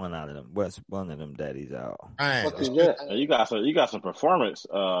bust one out of them. Bust one of them daddies out. Right. You got some performance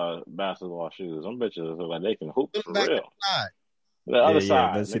basketball shoes. Them bitches look like they can hoop for real. The other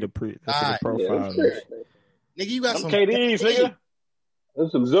side. Let's see the profile. Nigga, you got some KDs, nigga.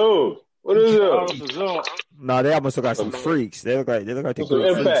 That's some Zoom. What is it? No, they almost look like some freaks. They look like they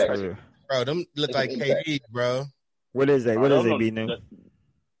freaks. Bro, them look like KDs, bro. What is they? What is they, B-New?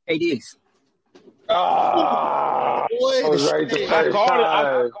 KDs. I was right the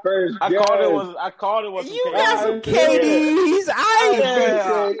first I called it was you got some KDs.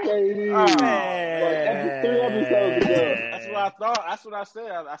 That's what I thought. That's what I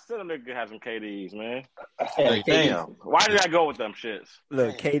said. I said a nigga had some KDs, man. Damn. Why did I go with them shits?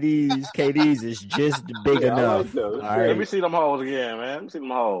 Look, KDs is just big enough. Like all right. Let me see them hoes again, man. Let me see them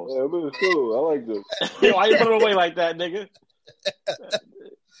hoes. Yeah, them is cool. I like them. Why you put them away like that, nigga?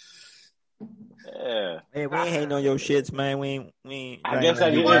 Yeah. Hey, we ain't hating on your shits, man. We ain't. I guess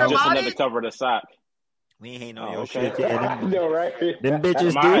that is just another cover of the sock. We ain't hating on your shit. Yeah, I know, right? Them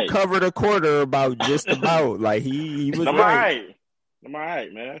bitches do cover the quarter about just about. Like he was right. I'm all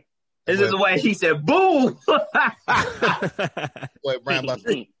right, man. This is the way he said, boom. Wait, Brian, about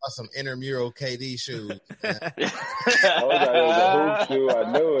some intramural KD shoes. I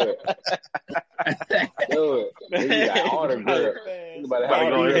knew it. You got autograph. You better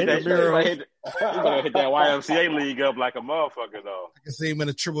hit that YMCA league up like a motherfucker, though. I can see him in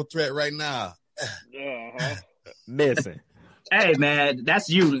a triple threat right now. Missing. Hey, man, that's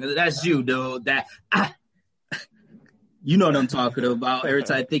you, dude. You know what I'm talking about. Every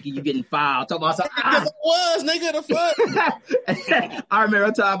time thinking you getting fouled. Talking about something. Nigga, the fuck? I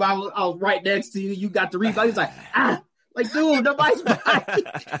remember talking about I was right next to you. You got the rebound. He's like, like, dude, nobody's behind.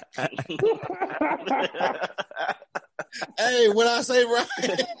 Hey, what I say, right?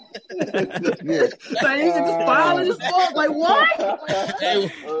 Like, he's just fouling his fuck. Like, what?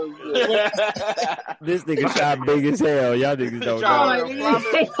 This nigga shot big as hell. Y'all niggas don't know. Like,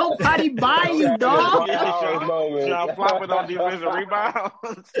 ain't nobody by you, dog. Y'all flopping on defensive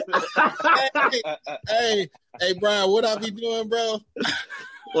rebounds. Hey, Brian, what I be doing, bro?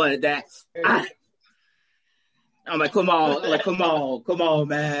 What that? I'm like, come on,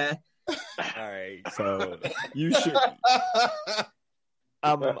 man. All right, so you should.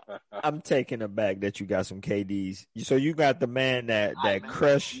 I'm taken aback that you got some KDs. So you got the man that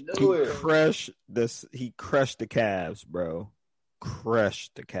crushed. He crushed the Cavs, bro.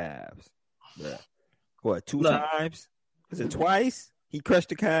 Crushed the Cavs. Yeah. What? Two times? Was it twice? He crushed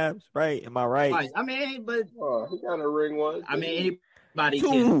the Cavs, right? Am I right? Twice. I mean, but he got a ring one. I mean, anybody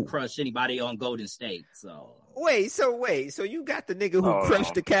can crush anybody on Golden State. So. Wait, so you got the nigga who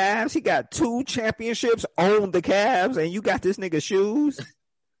crushed the Cavs. He got 2 championships, owned the Cavs, and you got this nigga shoes?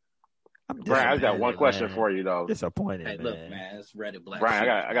 Brian, I got one question for you, though. Disappointed, hey, look, man, it's red and black. Brian,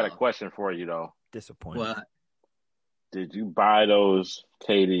 I got a question for you, though. Disappointed. What? Did you buy those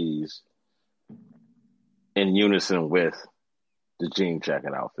KDs in unison with the jean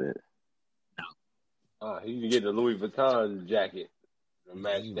jacket outfit? No. He can get the Louis Vuitton jacket.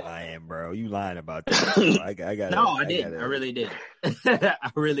 You lying, bro. You lying about that. So I got. No, I didn't. I really did.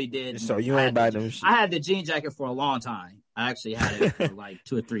 I really did. So you ain't buy them shit. I had the jean jacket for a long time. I actually had it for like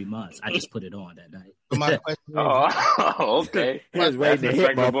 2 or 3 months. I just put it on that night. My question okay. He was waiting to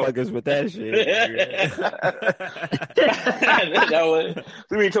hit motherfuckers with that shit. That was.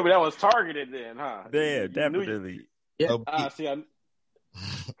 You mean told me that was targeted then, huh? Yeah, definitely. Yeah. See, I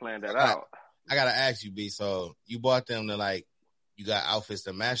planned that out. I gotta ask you, B. So you bought them to like, you got outfits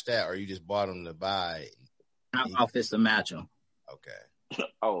to match that, or you just bought them to buy? Outfits to match them. Okay.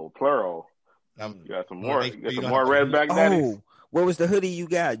 Oh, plural. You got some more. You got some more redback Oh, daddies. what was the hoodie you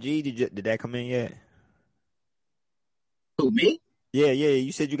got? G, did that come in yet? Who, me? Yeah.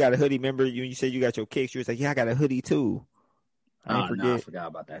 You said you got a hoodie. Remember you said you got your kicks. You was like, yeah, I got a hoodie too. I forgot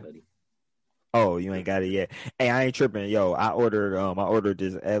about that hoodie. Oh, you ain't got it yet. Hey, I ain't tripping. Yo, I ordered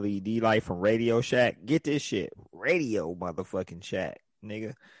this LED light from Radio Shack. Get this shit. Radio motherfucking Shack,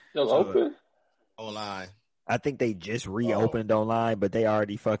 nigga. Still open? Online. I think they just reopened online, but they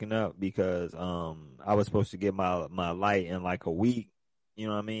already fucking up because I was supposed to get my light in like a week. You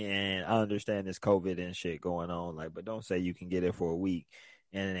know what I mean? And I understand this COVID and shit going on, like, but don't say you can get it for a week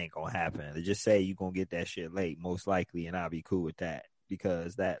and it ain't gonna happen. They just say you gonna get that shit late, most likely, and I'll be cool with that.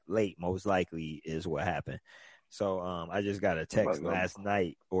 Because that late most likely is what happened. So I just got a text last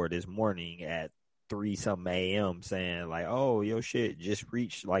night or this morning at 3-something a.m. saying like, oh, your shit just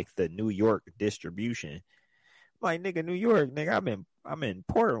reached like the New York distribution. I'm like, nigga, New York, nigga, I'm in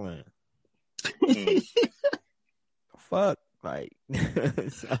Portland. Fuck. Like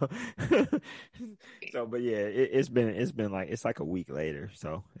so but yeah, it's been like it's like a week later,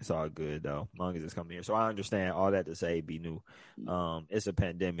 so it's all good though, as long as it's coming here. So I understand all that to say, be new. It's a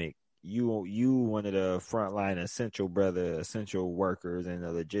pandemic. You one of the frontline essential workers in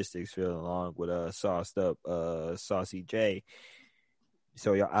the logistics field, along with sauced up Saucy J.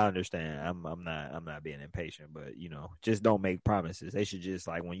 So I understand. I'm not being impatient, but just don't make promises. They should just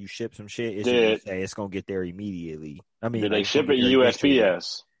like when you ship some shit, it should just say it's gonna get there immediately. I mean, did they ship it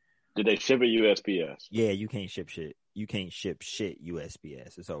USPS? Did they ship it USPS? Yeah, you can't ship shit. You can't ship shit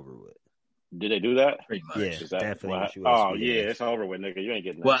USPS. It's over with. Did they do that? Pretty much. Yeah, definitely. Oh yeah, it's over with, nigga. You ain't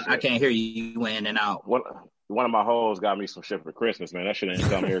getting that. Well, shit. I can't hear you in and out. One of my hoes got me some shit for Christmas, man. That shit ain't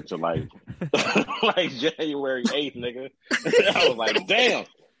come here till like January 8th, nigga. I was like, damn.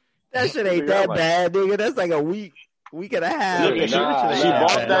 That shit ain't that bad, nigga. That's like a week and a half. Look, she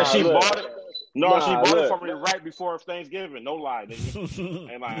bought that. She bought it. No, she bought it for me right before Thanksgiving. No lie, nigga.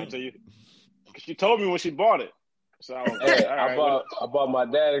 Ain't lying to you. She told me when she bought it. So I was like, I bought my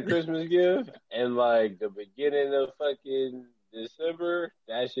dad a Christmas gift, and like the beginning of fucking December,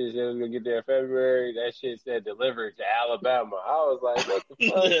 that shit said it was gonna get there in February. That shit said delivered to Alabama. I was like, what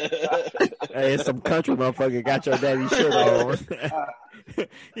the fuck? Hey, some country motherfucker got your daddy shit on.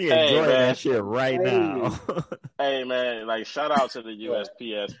 He enjoying that shit right now. Hey man, like shout out to the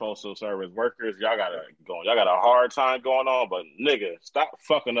USPS Postal Service workers. Y'all got a hard time going on, but nigga, stop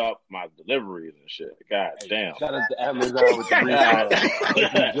fucking up my deliveries and shit. God damn. Shout out to Amazon with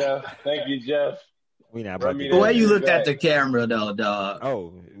the Thank you, Jeff. We not about the way you looked at the camera though, dog.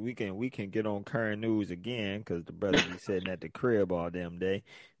 Oh, we can get on current news again because the brother be sitting at the crib all damn day.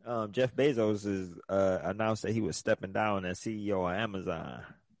 Jeff Bezos is announced that he was stepping down as CEO of Amazon.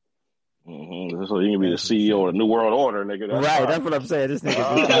 Mm-hmm. So he can be the CEO of the New World Order, nigga. That's what I'm saying. This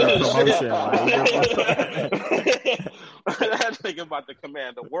nigga just got a promotion. That nigga about to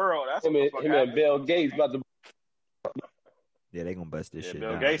command the world. That's him and Bill Gates about to. Yeah, they gonna bust this shit.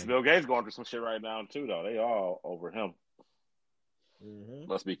 Bill Gates going through some shit right now too, though. They all over him. Mm-hmm.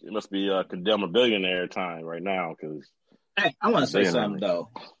 It must be condemn a billionaire time right now because. Hey, I want to say something though.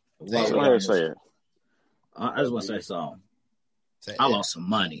 Go ahead, say it. I just want to say something. I lost some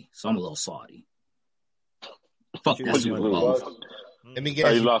money, so I'm a little salty. Fuck that Super Bowl. Let me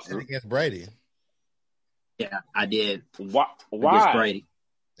guess, you lost against Brady. Yeah, I did. Why? Against Brady.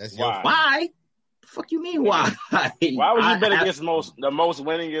 That's why? The fuck you mean why? Why would you bet against the most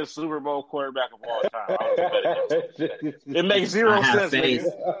winningest Super Bowl quarterback of all time? It makes zero sense.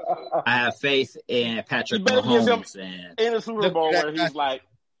 I have faith in Patrick Mahomes in the Super Bowl where he's like,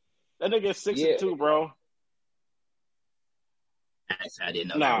 that nigga is 6-2, bro. I didn't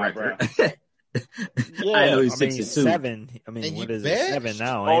know that record. Yeah, I know he's 6-2. 7. I mean, what is it? 7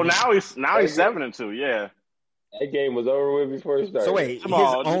 now? Oh, now he's 7-2. Yeah. That game was over with before it started. So wait,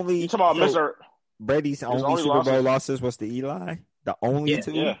 Brady's only Super Bowl losses was to Eli? The only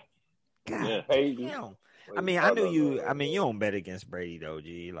two? Yeah. God damn. I mean, I knew you. I mean, you don't bet against Brady though,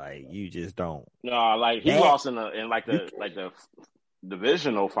 G. Like you just don't. No, like he lost in the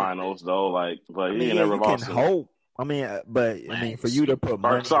divisional finals though. Like, but he never lost. Can hope. I mean, for you to put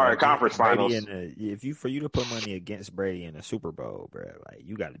money, conference finals. For you to put money against Brady in the Super Bowl, bro, like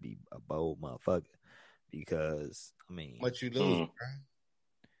you got to be a bold motherfucker. Because I mean, what you lose,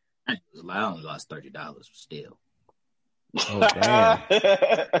 bro? I only lost $30 still. Oh damn!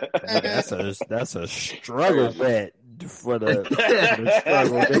 that's a struggle bet for the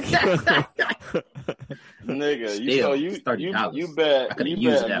struggle. Nigga, you bet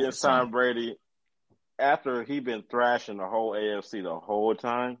against Tom Brady after he been thrashing the whole AFC the whole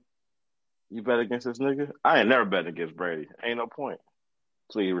time. You bet against this nigga? I ain't never bet against Brady. Ain't no point.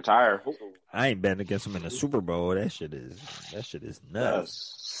 So he retire. I ain't betting against him in the Super Bowl. That shit is nuts.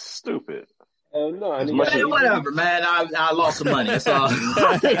 That's stupid. No, whatever, man. I lost some money. That's all.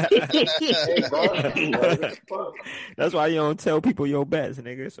 That's why you don't tell people your bets,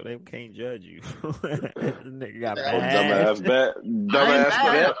 nigga, so they can't judge you. Nigga got mad. Dumbass bet.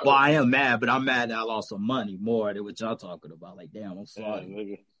 Well, I am mad, but I'm mad that I lost some money more than what y'all talking about. Like, damn, I'm sorry.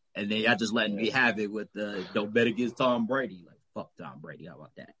 Nigga. And then y'all just letting me have it with don't bet against Tom Brady. Like, fuck Tom Brady. How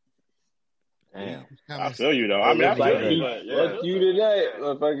about that? Damn. I feel you though. I mean, I feel you. Fuck you today,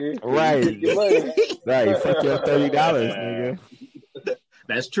 motherfucker. Right. Fuck your $30, nigga.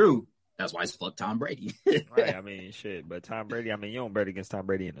 That's true. That's why it's fuck Tom Brady. Right. I mean, shit. But Tom Brady. I mean, you don't bet against Tom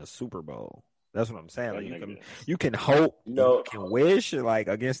Brady in the Super Bowl. That's what I'm saying. Like you can hope, you can wish, like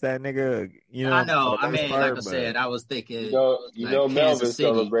against that nigga. You know. I know. I mean, like I said, I was thinking. You know, Melvin's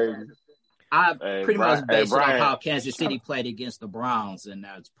celebrating. I pretty much based it on how Kansas City played against the Browns, and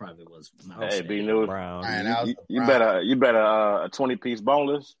that's probably was my B News. You bet a 20-piece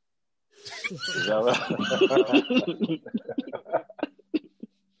boneless.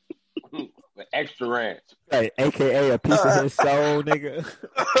 Extra ranch. Hey, AKA a piece of his soul, nigga.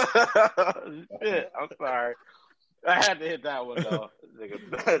 Shit, I'm sorry. I had to hit that one though.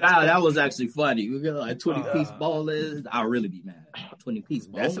 That was actually funny. We got like 20-piece boneless. I'll really be mad. 20-piece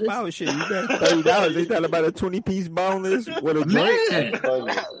boneless. That's about shit. You bet $30. They talking about a 20-piece boneless with a drink. And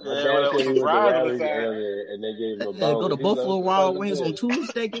they gave him a boneless. Go to Buffalo Wild Wings on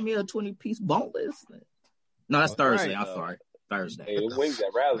Tuesday. Give me a 20-piece boneless. No, that's Thursday. I'm sorry. Thursday. Hey, the wings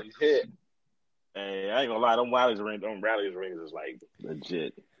at Rally's hit. Hey, I ain't gonna lie. Them Rally's rings is like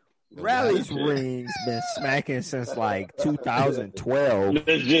legit. Rally's rings been smacking since like 2012.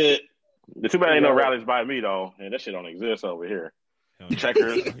 Legit. The too bad ain't no Rally's by me though, and that shit don't exist over here.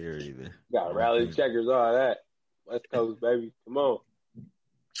 Checkers here either. Got Rally's, Checkers, all that. West Coast, baby. Come on.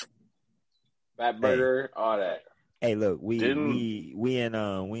 Fat Burger, all that. Hey, look, we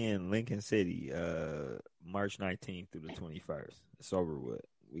in Lincoln City, March 19th through the 21st. It's over with.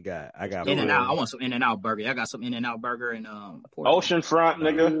 I got In-N-Out. I want some In-N-Out burger. I got some In-N-Out burger in Oceanfront,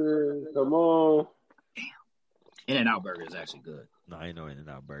 nigga. Come on. Damn. In-N-Out burger is actually good. No, I ain't no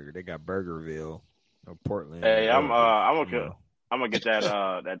In-N-Out burger. They got Burgerville, or Portland. Hey, I'm gonna get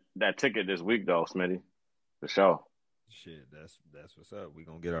that ticket this week though, Smitty. For sure. Shit, that's what's up. We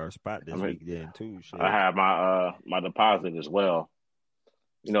gonna get our spot this week then too. Shit. I have my deposit as well.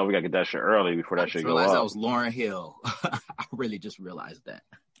 You know, we gotta get that shit early before that shit go up. That was Lauryn Hill. I really just realized that.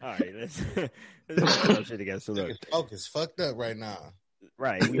 All right, let's put our shit together. So look, focus fucked up right now.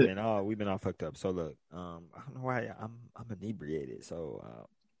 Right, we've been all fucked up. So look, I don't know why I'm inebriated. So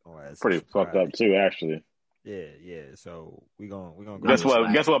pretty fucked up too, actually. Yeah. So we gonna go. Guess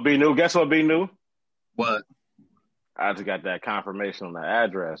what? Be new. What? I just got that confirmation on the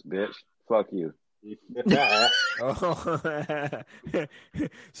address, bitch. Fuck you.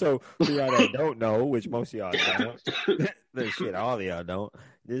 So for y'all that don't know, which most of y'all don't, shit, all of y'all don't.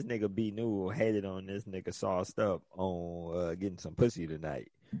 This nigga B New hated on this nigga Sauced Up on getting some pussy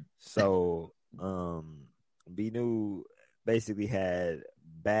tonight. So B New basically had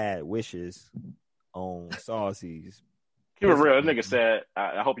bad wishes on Saucy's. Keep it real. That nigga said,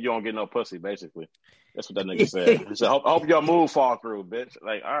 "I hope you don't get no pussy." Basically. That's what that nigga said. He said, hope your move fall through, bitch.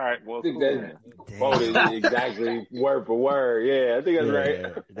 Like, all right, well, cool. Exactly word for word. Yeah, I think that's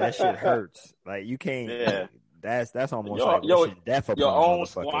right. That shit hurts. Like, you can't. Yeah. That's almost like death upon your own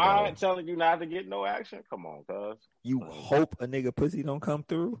squad telling you not to get no action. Come on, cuz. You hope a nigga pussy don't come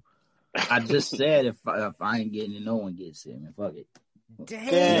through. I just said if I ain't getting it, no one gets it. Man, fuck it.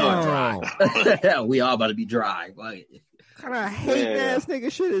 Damn. We all about to be dry. Fuck it. What kind of hating ass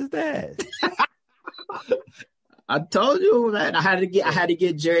nigga shit is that? I told you that I had to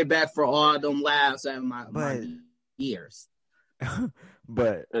get Jerry back for all them laughs at my ears.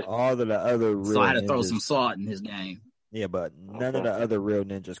 But all of the other so I had to throw some salt in his game. Yeah, but none of the other real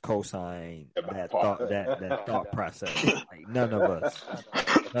ninjas co-sign that thought process. Like none of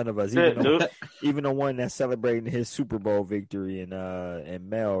us. Even the one that's celebrating his Super Bowl victory in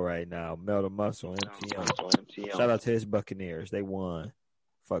Mel right now, Mel the Muscle, MTM. Shout out to his Buccaneers. They won.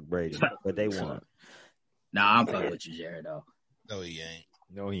 Fuck Brady, but they won. Nah, I'm fucking with you, Jared, though. No, he ain't.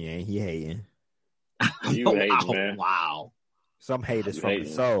 He hating. You hating, man. Wow. Some hate is from the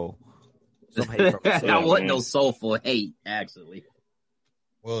soul. Some hate from the soul. That wasn't no soulful hate, actually.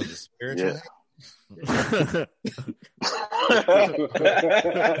 Well, the spiritual hate?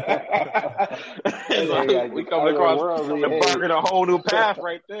 We coming across embarking a whole new path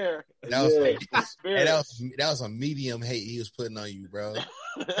right there. That was a medium hate he was putting on you, bro.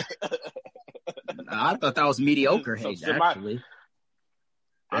 I thought that was mediocre hate, actually.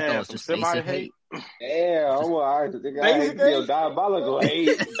 I thought it was just basic hate. Yeah, I feel diabolical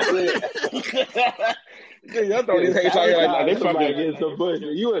hate. I thought these hates out here like they fucking get some pussy.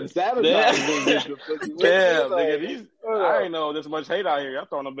 You and sabotage them. Damn, nigga, I ain't know this much hate out here. Y'all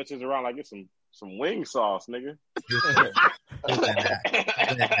throwing them bitches around like it's some wing sauce, nigga.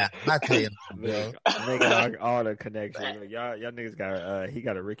 I tell you, bro. Nigga, all the connections. Y'all niggas got he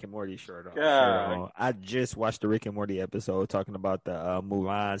got a Rick and Morty shirt on. I just watched the Rick and Morty episode talking about the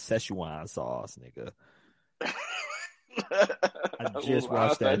Mulan Szechuan sauce, nigga. I just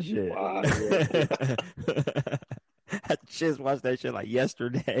watched that shit. I just watched that shit like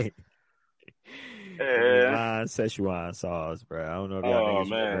yesterday. Mulan Szechuan sauce, bro. I don't know if y'all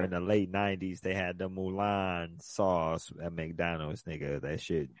niggas remember in the late 90s they had the Mulan sauce at McDonald's, nigga. That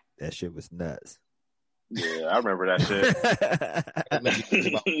shit was nuts. Yeah, I remember that shit. That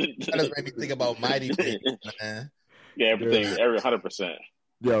just made me think about Mighty Wings, man. Yeah, every 100%.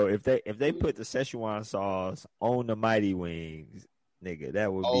 Yo, if they put the Szechuan sauce on the Mighty Wings, nigga,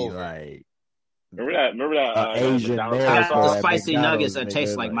 that would be like. Remember that Asian the spicy nuggets that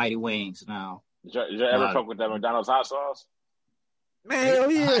taste like Mighty Wings now. Did you ever fuck with that McDonald's hot sauce? Man,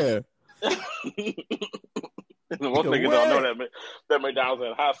 hell yeah. Most niggas don't know that McDonald's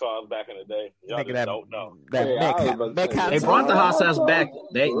had hot sauce back in the day. Y'all just don't know. They brought the hot sauce back.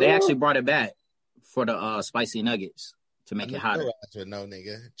 They actually brought it back for the spicy nuggets to make it hotter. No,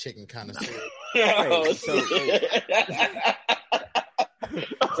 nigga. Chicken connoisseur.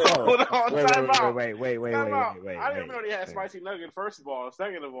 Hold on, wait. I didn't know they had spicy nuggets, first of all.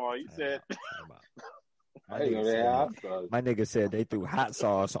 Second of all, you said... My nigga said they threw hot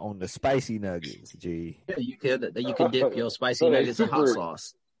sauce on the spicy nuggets, G. Yeah, you could dip your spicy nuggets in hot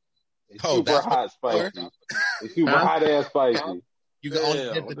sauce. It's super hot spicy. It's super hot ass spicy. You can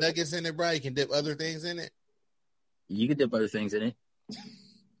only dip the nuggets in it, bro. You can dip other things in it. You can dip other things in it.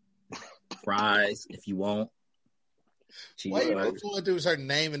 Fries, if you want. Why you going to a certain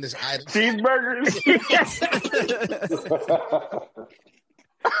name in this item? Cheeseburgers.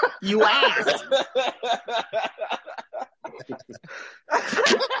 You asked.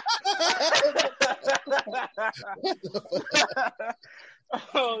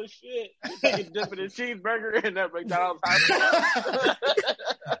 Oh shit! You can dip it in cheeseburger in that McDonald's hot sauce.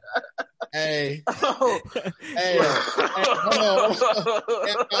 Hey, hold on.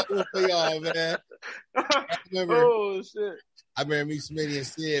 For y'all, man. I remember me, Smitty, and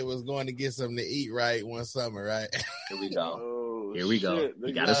Sid was going to get something to eat right one summer, right? Here we go. We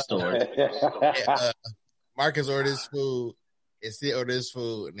got a story. Marcus ordered his food, and Sid ordered his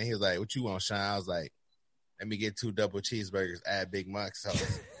food, and then he was like, "What you want, Sean?" I was like, "Let me get 2 double cheeseburgers, add Big Mac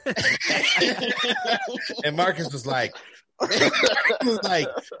sauce." And Marcus was like,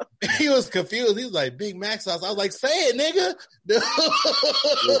 he was confused. He was like, "Big Mac sauce." I was like, "Say it, nigga."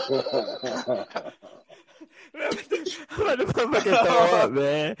 What the fuck throw up,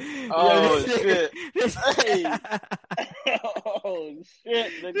 man? Oh shit! Oh shit!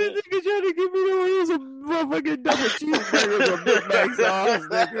 Nigga. This nigga trying to give me the motherfucking double cheeseburger with Big Mac sauce,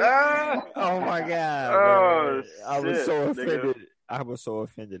 nigga. Oh my god! Oh shit, I was so offended. Nigga. I was so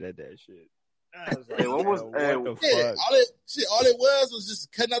offended at that shit. I was like, what the fuck? All it was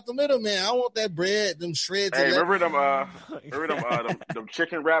just cutting out the middle, man. I want that bread, them shreds. Hey, remember them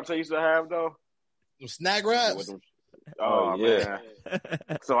chicken wraps I used to have though? Some snack wraps. Oh yeah.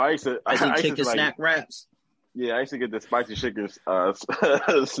 So I used to chicken snack wraps. Yeah, I used to get the spicy chicken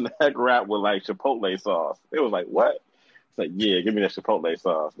snack wrap with like Chipotle sauce. It was like, what? It's like, yeah, give me that Chipotle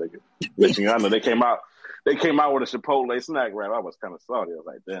sauce, nigga. Next thing I know, they came out with a Chipotle snack wrap. I was kind of salty. I was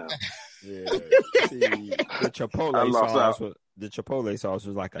like, damn. Yeah. See, the Chipotle sauce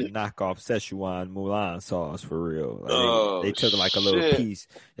was like a knockoff Szechuan Mulan sauce for real. Like they took like a little piece.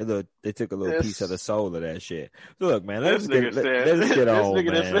 They took a little piece of the soul of that shit. Look, man, let's get on, this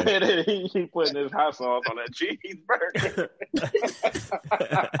nigga man. said he putting his hot sauce on that cheeseburger.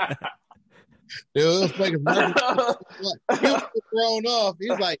 Dude, it was like he was thrown off. He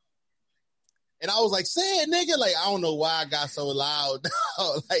was like, and I was like, say it, nigga. Like, I don't know why I got so loud.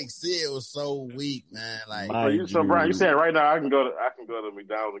 Like, Sid was so weak, man. Like, Brian, you saying right now I can go to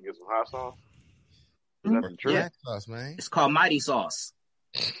McDonald's and get some hot sauce? Is that the truth? Yeah, sauce, man. It's called Mighty Sauce.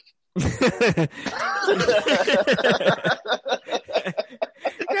 That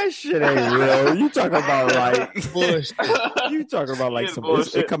shit ain't real. You talking about like bullshit. You talking about like some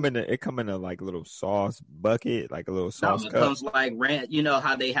it come in a like little sauce bucket, like a little sauce cup. It comes like ranch. You know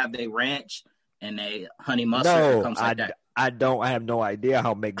how they have their ranch and they honey mustard. It comes like that. I have no idea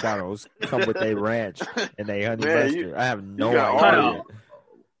how McDonald's come with a ranch and a honey mustard. I have no idea.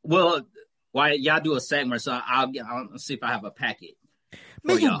 Well, why y'all do a segment? So I'll see if I have a packet.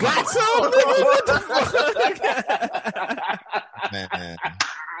 Man, you got some? Nigga, what the fuck? Man.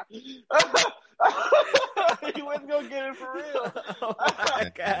 You wasn't gonna get it for real. Oh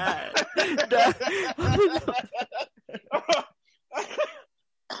my god.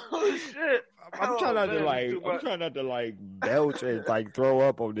 Oh shit. I'm trying not to like belch and like throw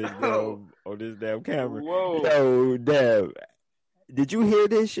up on this damn camera. Whoa. Yo, damn. Did you hear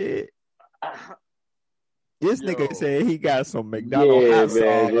this shit? This nigga said he got some McDonald's hot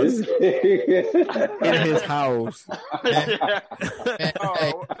sauce in his house. Man,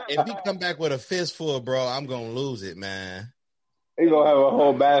 hey, if he come back with a fistful, bro, I'm gonna lose it, man. He gonna have a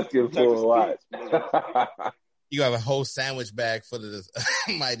whole basket full of watch. You have a whole sandwich bag full of this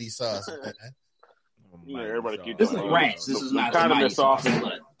mighty sauce, man. Everybody keep this is ranch. This is not condiment sauce.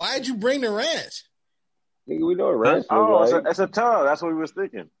 Why'd you bring the ranch? Nigga, we know what ranch Oh, like. it's a tub. That's what we was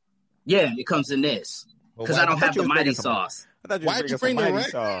thinking. Yeah, it comes in this. Because I don't have the mighty sauce. Why'd you bring the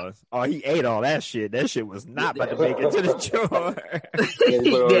mighty sauce? Oh, he ate all that shit. That shit was not about to make it to the drawer.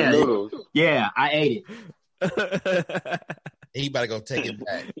 Yeah, I ate it. He about to go take it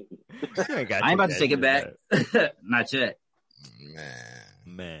back. I ain't about to take it back. Not yet.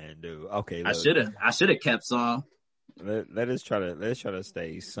 Man, dude. Okay, I should have kept some. Let us try to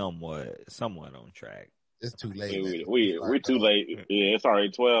stay somewhat on track. It's too late. We too late. Yeah, it's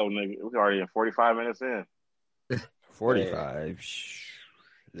already 12, nigga. We're already in 45 minutes in. 45.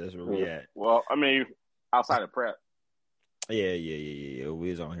 That's where we at. Well, I mean, outside of prep. Yeah.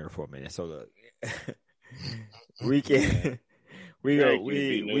 We was on here for a minute. So look, we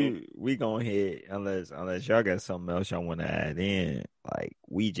gonna hit unless y'all got something else y'all want to add in. Like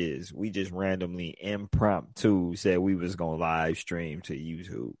we just randomly impromptu said we was gonna live stream to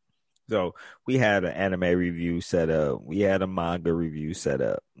YouTube. So we had an anime review set up. We had a manga review set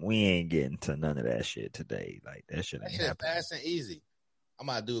up. We ain't getting to none of that shit today. Like that shit ain't happening. Fast and easy. I'm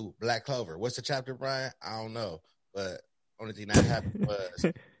gonna do Black Clover. What's the chapter, Brian? I don't know, but only thing that happened was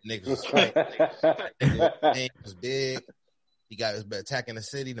niggas was fighting. Niggas was big. He got his attacking the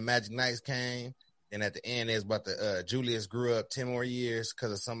city. The Magic Knights came. Then at the end, there's about the Julius grew up 10 more years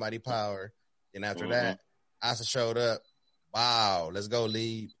because of somebody power. Then after that, Asa showed up. Wow, let's go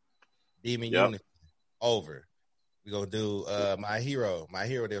lead. Demon Unity over. We gonna do My Hero. My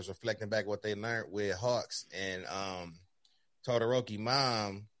Hero, they was reflecting back what they learned with Hawks and Todoroki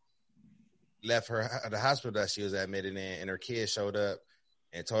mom left the hospital that she was admitted in, and her kids showed up,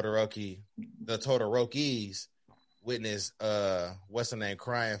 and the Todorokis witnessed what's her name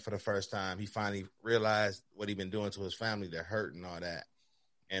crying for the first time. He finally realized what he'd been doing to his family, the hurt and all that.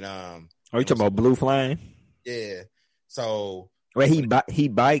 And are you talking about Blue Flame? Yeah. So wait, he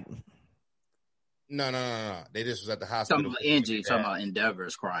bike. No. They just was at the hospital. Talking about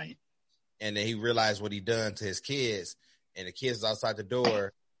Endeavor's crying. And then he realized what he done to his kids, and the kids was outside the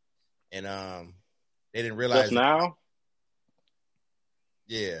door, and they didn't realize. Just now?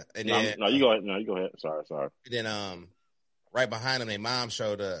 Yeah. And no, then you go ahead. No, you go ahead. Sorry. And then right behind them, their mom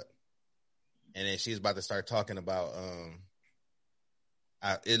showed up, and then she was about to start talking about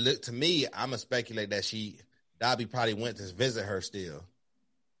it looked to me, I'm gonna speculate that Dobby probably went to visit her still.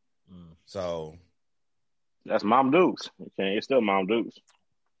 So that's Mom Dukes. Okay, it's still Mom Dukes.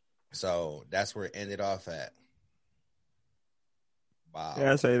 So that's where it ended off at. Wow.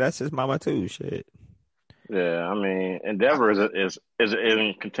 Yeah, I say that's his mama too. Shit. Yeah, I mean, Endeavor is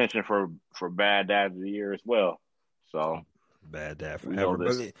in contention for Bad Dad of the Year as well. So Bad Dad forever.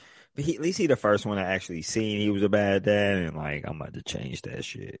 But at least he the first one I actually seen he was a bad dad, and like I'm about to change that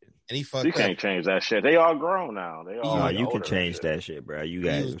shit. And he fucked You up. can't change that shit. They all grown now. They all you can older change shit. that shit, bro. You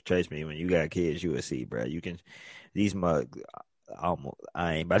guys, trust me, when you got kids, you will see, bro. You can, these mugs,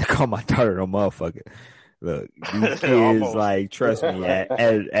 I ain't about to call my daughter no motherfucker. Look, these kids, like, trust me, at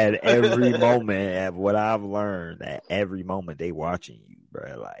every moment, at what I've learned, at every moment, they watching you,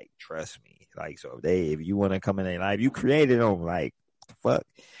 bro. Like, trust me. Like, so if you want to come in their life, you created them, like, fuck.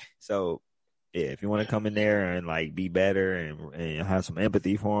 So, yeah, if you want to come in there and like be better and have some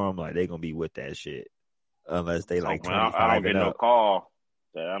empathy for them, like they gonna be with that shit, unless they like 25 I don't get and no up. call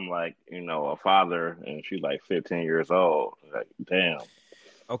that I'm like, a father, and she's like 15 years old. Like, damn.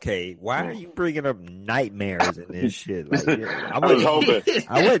 Okay, why are you bringing up nightmares and this shit? Like, I was hoping.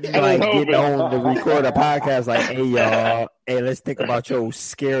 I wouldn't like getting on to record a podcast like, hey y'all, hey, let's think about your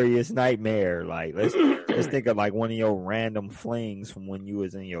scariest nightmare. Like, let's think of like one of your random flings from when you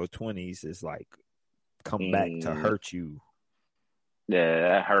was in your 20s. It's like come back to hurt you. Yeah,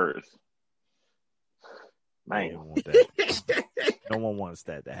 that hurts. Man, no one wants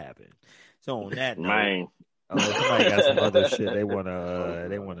that to happen. So on that note, man. Somebody got some other shit they wanna.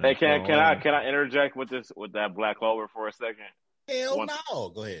 Hey, can I interject with that Black Clover for a second? Hell no.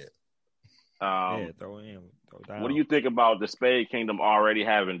 Go ahead. Throw down. What do you think about the Spade Kingdom already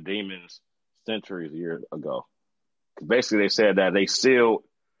having demons centuries years ago? Basically, they said that they sealed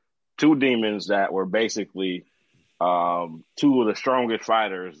 2 demons that were basically 2 of the strongest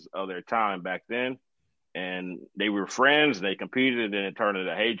fighters of their time back then. And they were friends, and they competed, and then it turned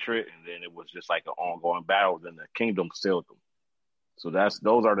into hatred, and then it was just like an ongoing battle. Then the kingdom sealed them. So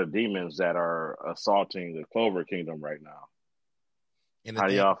those are the demons that are assaulting the Clover Kingdom right now. How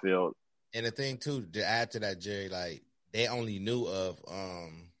do y'all feel? And the thing too, to add to that, Jerry, like they only knew of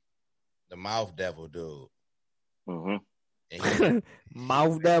the Mouth Devil dude. Mm-hmm.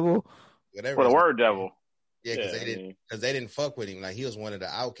 Mouth Devil, whatever. For the Word Devil. Yeah, because they didn't fuck with him. Like he was one of the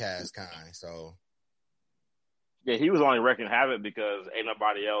outcast kind. So. Yeah, he was only wrecking havoc because ain't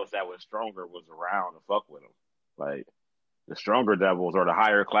nobody else that was stronger was around to fuck with him. Like, the stronger devils or the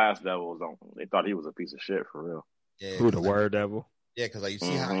higher class devils, they thought he was a piece of shit for real. Yeah, who the Word Devil? Yeah, because like you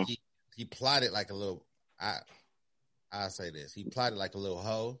see how he plotted like a little. I'll say this: he plotted like a little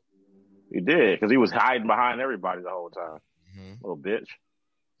hoe. He did because he was hiding behind everybody the whole time. Little bitch.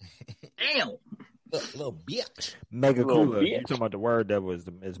 Damn. Little bitch. Mega Cooler. You talking about the Word Devil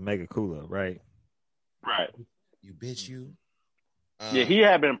is Mega Cooler, right? Right. You bitch, you. Yeah, he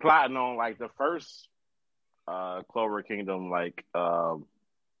had been plotting on like the first Clover Kingdom, like what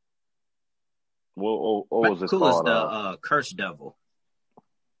was it called? The Cursed Devil.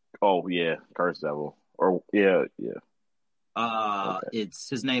 Oh yeah, Cursed Devil. Or yeah. Okay.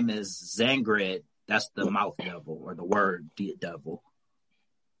 His name is Zangred. That's the Mouth Devil or the Word Devil.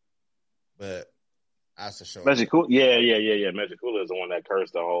 But I should show. Magicula, yeah. Magicula is the one that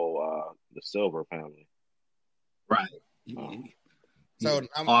cursed the whole the Silver family. Right. So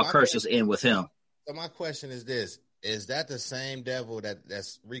all curses end with him. So my question is this: is that the same devil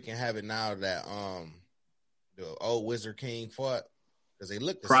that's wreaking havoc now that the old Wizard King fought? Because they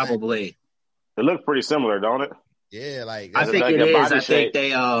look probably. Same. They look pretty similar, don't it? Yeah, like I think it is.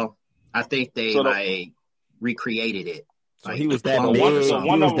 I think they recreated it. So like, he was that big.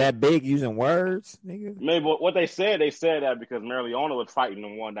 He was that big using words, nigga. Maybe what they said that because Marileona was fighting the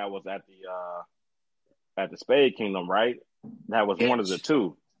one that was at the Spade Kingdom, right? That was one of the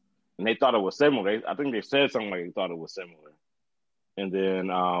 2. And they thought it was similar. I think they said something like they thought it was similar. And then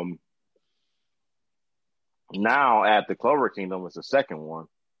now at the Clover Kingdom, it's the second one.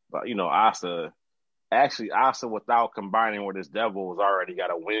 But, Asa, without combining with his devil, has already got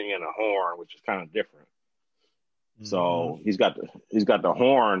a wing and a horn, which is kind of different. Mm-hmm. So he's got the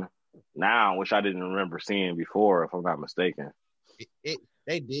horn now, which I didn't remember seeing before, if I'm not mistaken.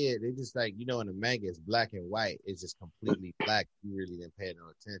 They did. They just like, in the manga, it's black and white. It's just completely black. You really didn't pay no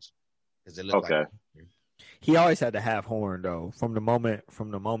attention because it looked like. He always had to have horn though. From the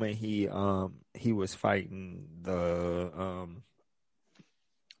moment he was fighting the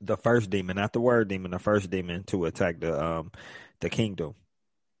first demon, not the Word Demon, the first demon to attack the kingdom.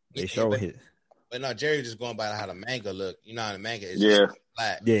 They showed his. But no, Jerry just going by how the manga look. How the manga is just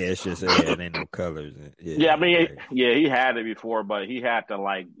black. Yeah, it's just it ain't no colors. Yeah, I mean, he had it before, but he had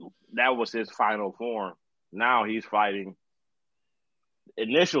to that was his final form. Now he's fighting.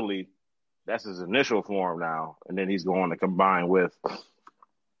 Initially, that's his initial form now, and then he's going to combine with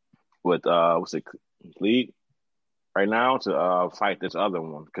what's it, League right now to fight this other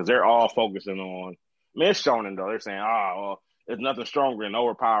one because they're all focusing on. I mean, it's shonen though. They're saying, there's nothing stronger and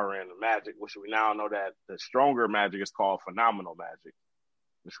overpowering the magic, which we now know that the stronger magic is called phenomenal magic,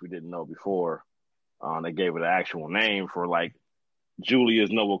 which we didn't know before. They gave it an actual name for Julius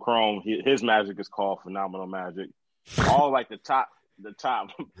Noble Chrome. His magic is called Phenomenal Magic. All like the top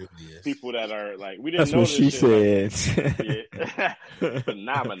people that are like we didn't That's know what this she shit, said. like, yeah.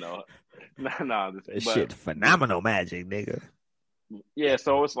 Phenomenal. No, that shit phenomenal magic, nigga. Yeah,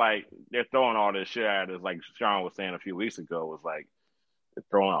 so it's like they're throwing all this shit at us. Like Sean was saying a few weeks ago, was like they're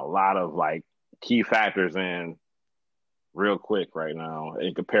throwing a lot of like key factors in real quick right now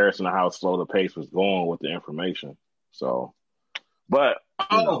in comparison to how slow the pace was going with the information. So, but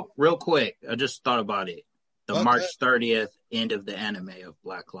real quick, I just thought about it. The March 30th end of the anime of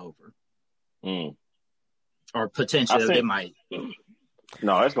Black Clover, or potentially they might.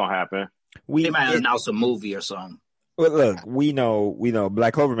 No, it's gonna happen. They might announce a movie or something. Well, look, we know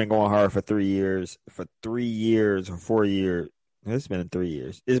Black Clover been going hard for 3 years. For 3 years or 4 years. It's been 3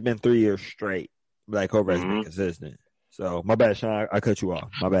 years. It's been 3 years straight. Black Clover has been consistent. So my bad, Sean. I cut you off.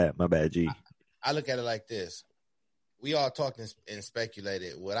 My bad, G. I look at it like this. We all talked and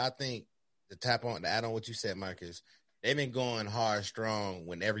speculated. What I think to add on what you said, Marcus, they've been going hard, strong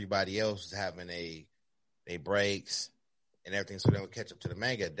when everybody else is having they breaks and everything, so they don't catch up to the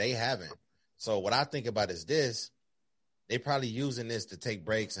manga. They haven't. So what I think about is this. They probably using this to take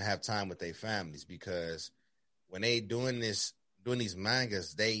breaks and have time with their families, because when they doing these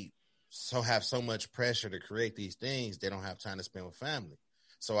mangas, they have so much pressure to create these things, they don't have time to spend with family.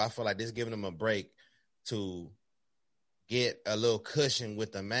 So I feel like this is giving them a break to get a little cushion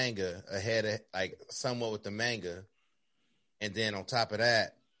with the manga ahead of, like, somewhat with the manga. And then on top of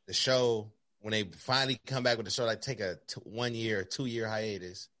that, the show, when they finally come back with the show, like take a 1 year, 2 year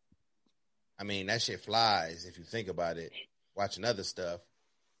hiatus. I mean, that shit flies if you think about it, watching other stuff.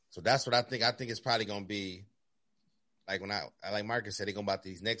 So that's what I think. I think it's probably going to be like like Marcus said, they're going to about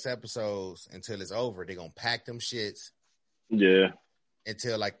these next episodes until it's over. They're going to pack them shits. Yeah.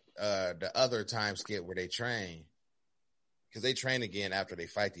 Until like the other time skip where they train. Because they train again after they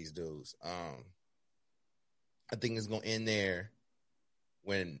fight these dudes. I think it's going to end there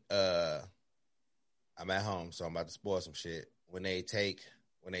when I'm at home, so I'm about to spoil some shit. When they take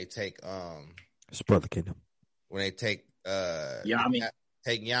Spoil the Kingdom. When they take Yami.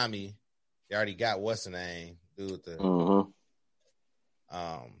 Take Yami, they already got what's the name, dude with the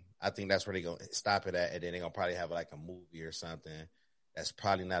I think that's where they're gonna stop it at, and then they're gonna probably have like a movie or something that's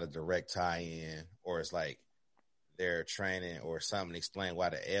probably not a direct tie-in, or it's like they're training or something to explain why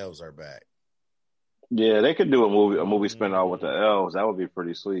the elves are back. Yeah, they could do a movie spin-off with the elves. That would be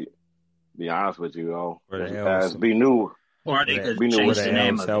pretty sweet. Be honest with you, though. As be new. Or they could change the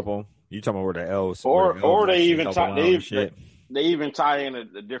name of it. You talking about where the elves? Or they even tie in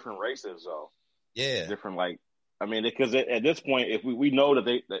the different races, though. Yeah, different, like, I mean, because at this point, if we know that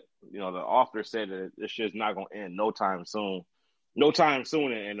the author said that this shit's not gonna end no time soon. No time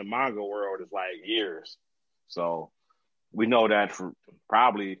soon in the manga world is like years. So we know that for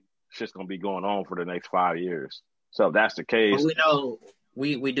probably shit's gonna be going on for the next 5 years. So if that's the case, but we know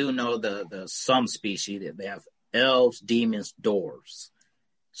we do know the some species that they have elves, demons, dwarves.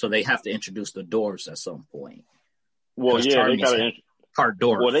 So they have to introduce the dwarves at some point. Well, yeah, they gotta part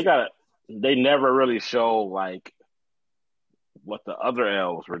dwarf. Well, they never really show like what the other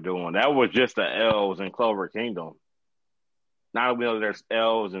elves were doing. That was just the elves in Clover Kingdom. Now we know there's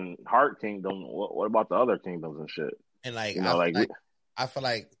elves in Heart Kingdom. What about the other kingdoms and shit? And like, I feel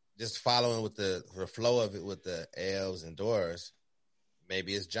like just following with the flow of it with the elves and dwarves,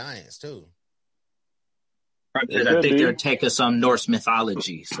 maybe it's giants too. I think they're taking some Norse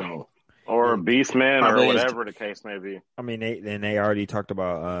mythology, so or beastmen or whatever the case may be. I mean, they already talked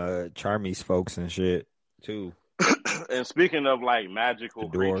about Charmy's folks and shit too. And speaking of like magical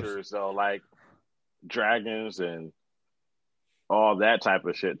creatures, so like dragons and all that type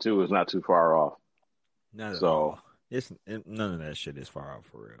of shit too is not too far off. None of that shit is far off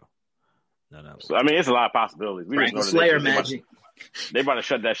for real. None of it. So, I mean, it's a lot of possibilities. We just know Slayer magic. They about to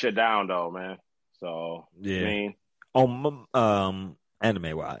shut that shit down though, man. So yeah, I mean,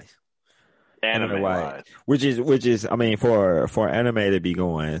 anime wise, which is, I mean, for anime to be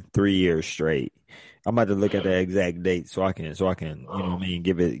going 3 years straight, I'm about to look at the exact date so I can you know what I mean,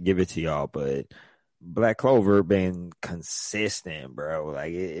 give it to y'all. But Black Clover been consistent, bro.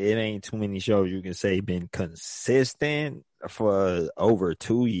 Like it ain't too many shows you can say been consistent for over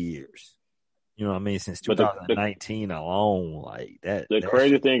 2 years. You know what I mean? Since 2019 alone, like that. The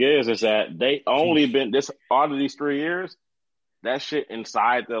crazy thing is that they only been out of these 3 years. That shit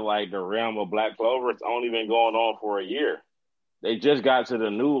inside the realm of Black Clover, it's only been going on for a year. They just got to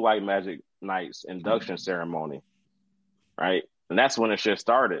the new Light Magic Nights induction ceremony, right? And that's when it shit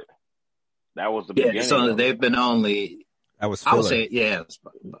started. That was the beginning. So they've been only. That was filler. I would say, yeah.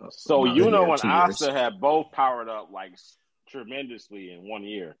 So when Asa had both powered up like tremendously in 1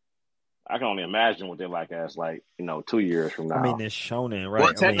 year. I can only imagine what they're like as 2 years from now. I mean, it's shonen, right?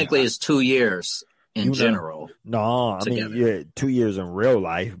 Well, technically, it's 2 years in general. No, I together. mean, yeah, 2 years in real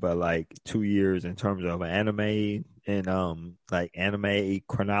life, but like 2 years in terms of anime and like anime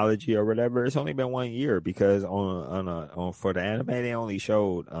chronology or whatever. It's only been 1 year because on for the anime they only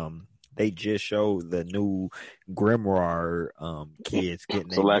showed they just showed the new Grimoire kids getting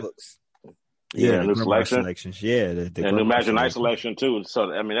their books. Yeah, new selections. Yeah, the new Magic Knight selection too.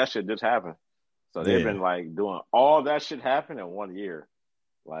 So I mean, that shit just happened. So they've been like doing all that shit happen in 1 year.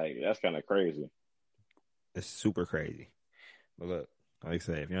 Like that's kind of crazy. It's super crazy. But look, like I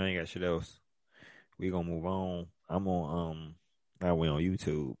say, if y'all ain't got shit else, we gonna move on. I'm on now we on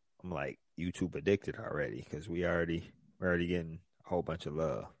YouTube. I'm like YouTube addicted already because we're already getting a whole bunch of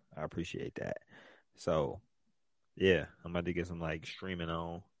love. I appreciate that. So yeah, I'm about to get some like streaming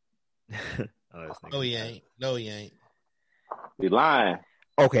on. No, he ain't. You lying.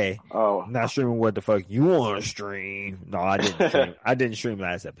 Okay. Oh, not streaming what the fuck you want to stream. No, I didn't stream. I didn't stream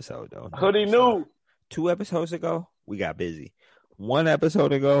last episode though. No, Hoodie knew. 2 episodes ago, we got busy. 1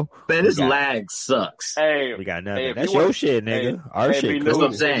 episode ago, man, this lag sucks. Hey, we got nothing. Hey, That's your shit, nigga. Our shit. That's what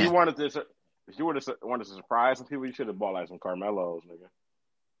I'm saying. If you wanted to surprise some people, you should have bought like some Carmelos, nigga.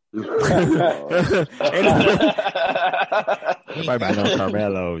 Nobody no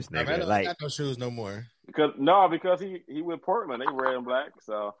Carmelos, nigga. Carmelo like got no shoes no more. Because he with Portland, they red and black.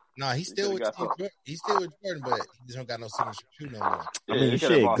 So he's still with Jordan, but he just don't got no signature shoe no more. I mean,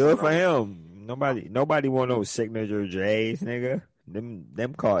 shit, good for him. Nobody want no signature J's, nigga.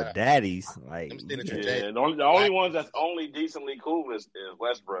 Them called daddies. Like, the only ones that's only decently cool is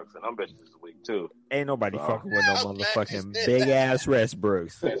Westbrooks, and them bitches is weak too. Ain't nobody fucking with no motherfucking big ass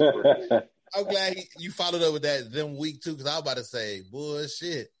Westbrooks. I'm glad you followed up with that them week too, because I was about to say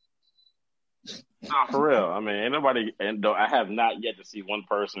bullshit. Nah, for real. I mean, ain't nobody, and though I have not yet to see one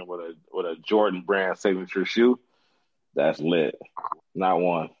person with a Jordan brand signature shoe that's lit. Not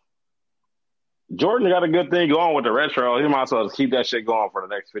one. Jordan got a good thing going with the retro. He might as well keep that shit going for the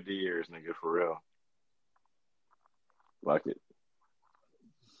next 50 years, nigga, for real. Like it.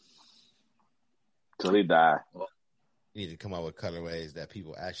 Till he die. You need to come up with colorways that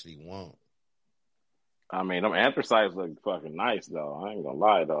people actually want. I mean, them anthracites look fucking nice, though. I ain't gonna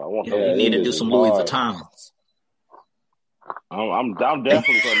lie, though. I want you need to do some Louis Vuittons. I'm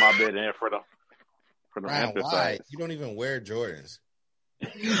definitely putting my bid in for them anthracites. Why? You don't even wear Jordans.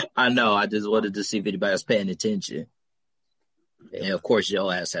 I know. I just wanted to see if anybody was paying attention. And of course,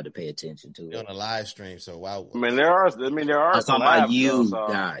 your ass had to pay attention to it. You're on a live stream, so why? I mean, there are. I'm talking about you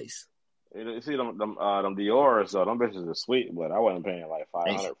guys. You see them Dior, so them bitches are sweet, but I wasn't paying like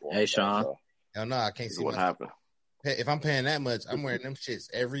 $500 for them. Hey, Sean. So. Hell no, I can't see what happened. If I'm paying that much, I'm wearing them shits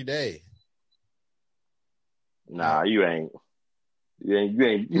every day. Nah, you ain't. You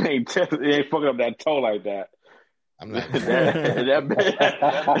ain't fucking up that toe like that. I'm not. that bitch,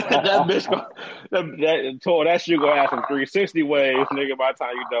 that shit gonna have some 360 waves, nigga. By the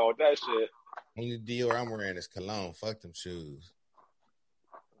time you done with that shit. Only Dior I'm wearing is cologne. Fuck them shoes.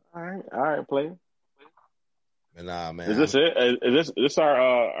 All right, player. But nah, man. Is this it? Is this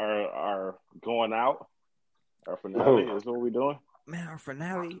our going out? Our finale? Is what we doing? Man, our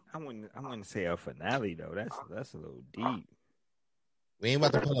finale. I wouldn't say our finale though. That's a little deep. We ain't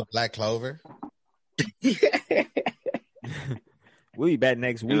about to pull up Black Clover. We'll be back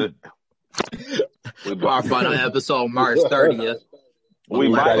next week. Our final episode, March 30th. We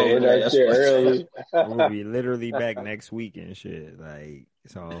might end that shit early. We'll be literally back next week and shit. Like,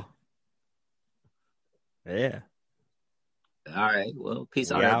 so. Yeah. All right. Well,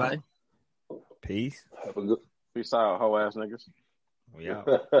 peace out, everybody. Peace. Peace out, hoe ass niggas. We out.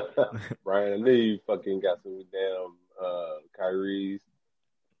 Brian, I knew you fucking got some damn Kyrie's.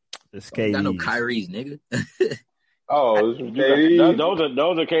 It's KD's. Got no Kyrie's, nigga. Oh, KD.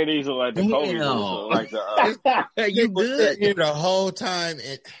 Those are KD's like the Kobe. Like the you good? Here the whole time.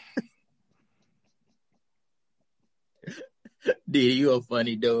 Dude, you a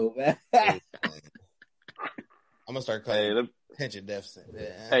funny dude, man. I'm gonna start calling attention deficit.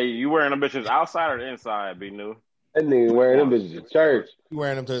 Man. Hey, you wearing them bitches outside or inside, B New? That nigga wearing them bitches to church. You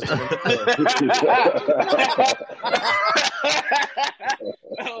wearing them to the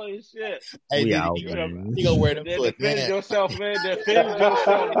Holy shit. Hey, you gonna wear them to a defend yourself, man. Defend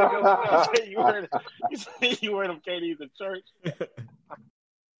yourself. You wear them KDs in church.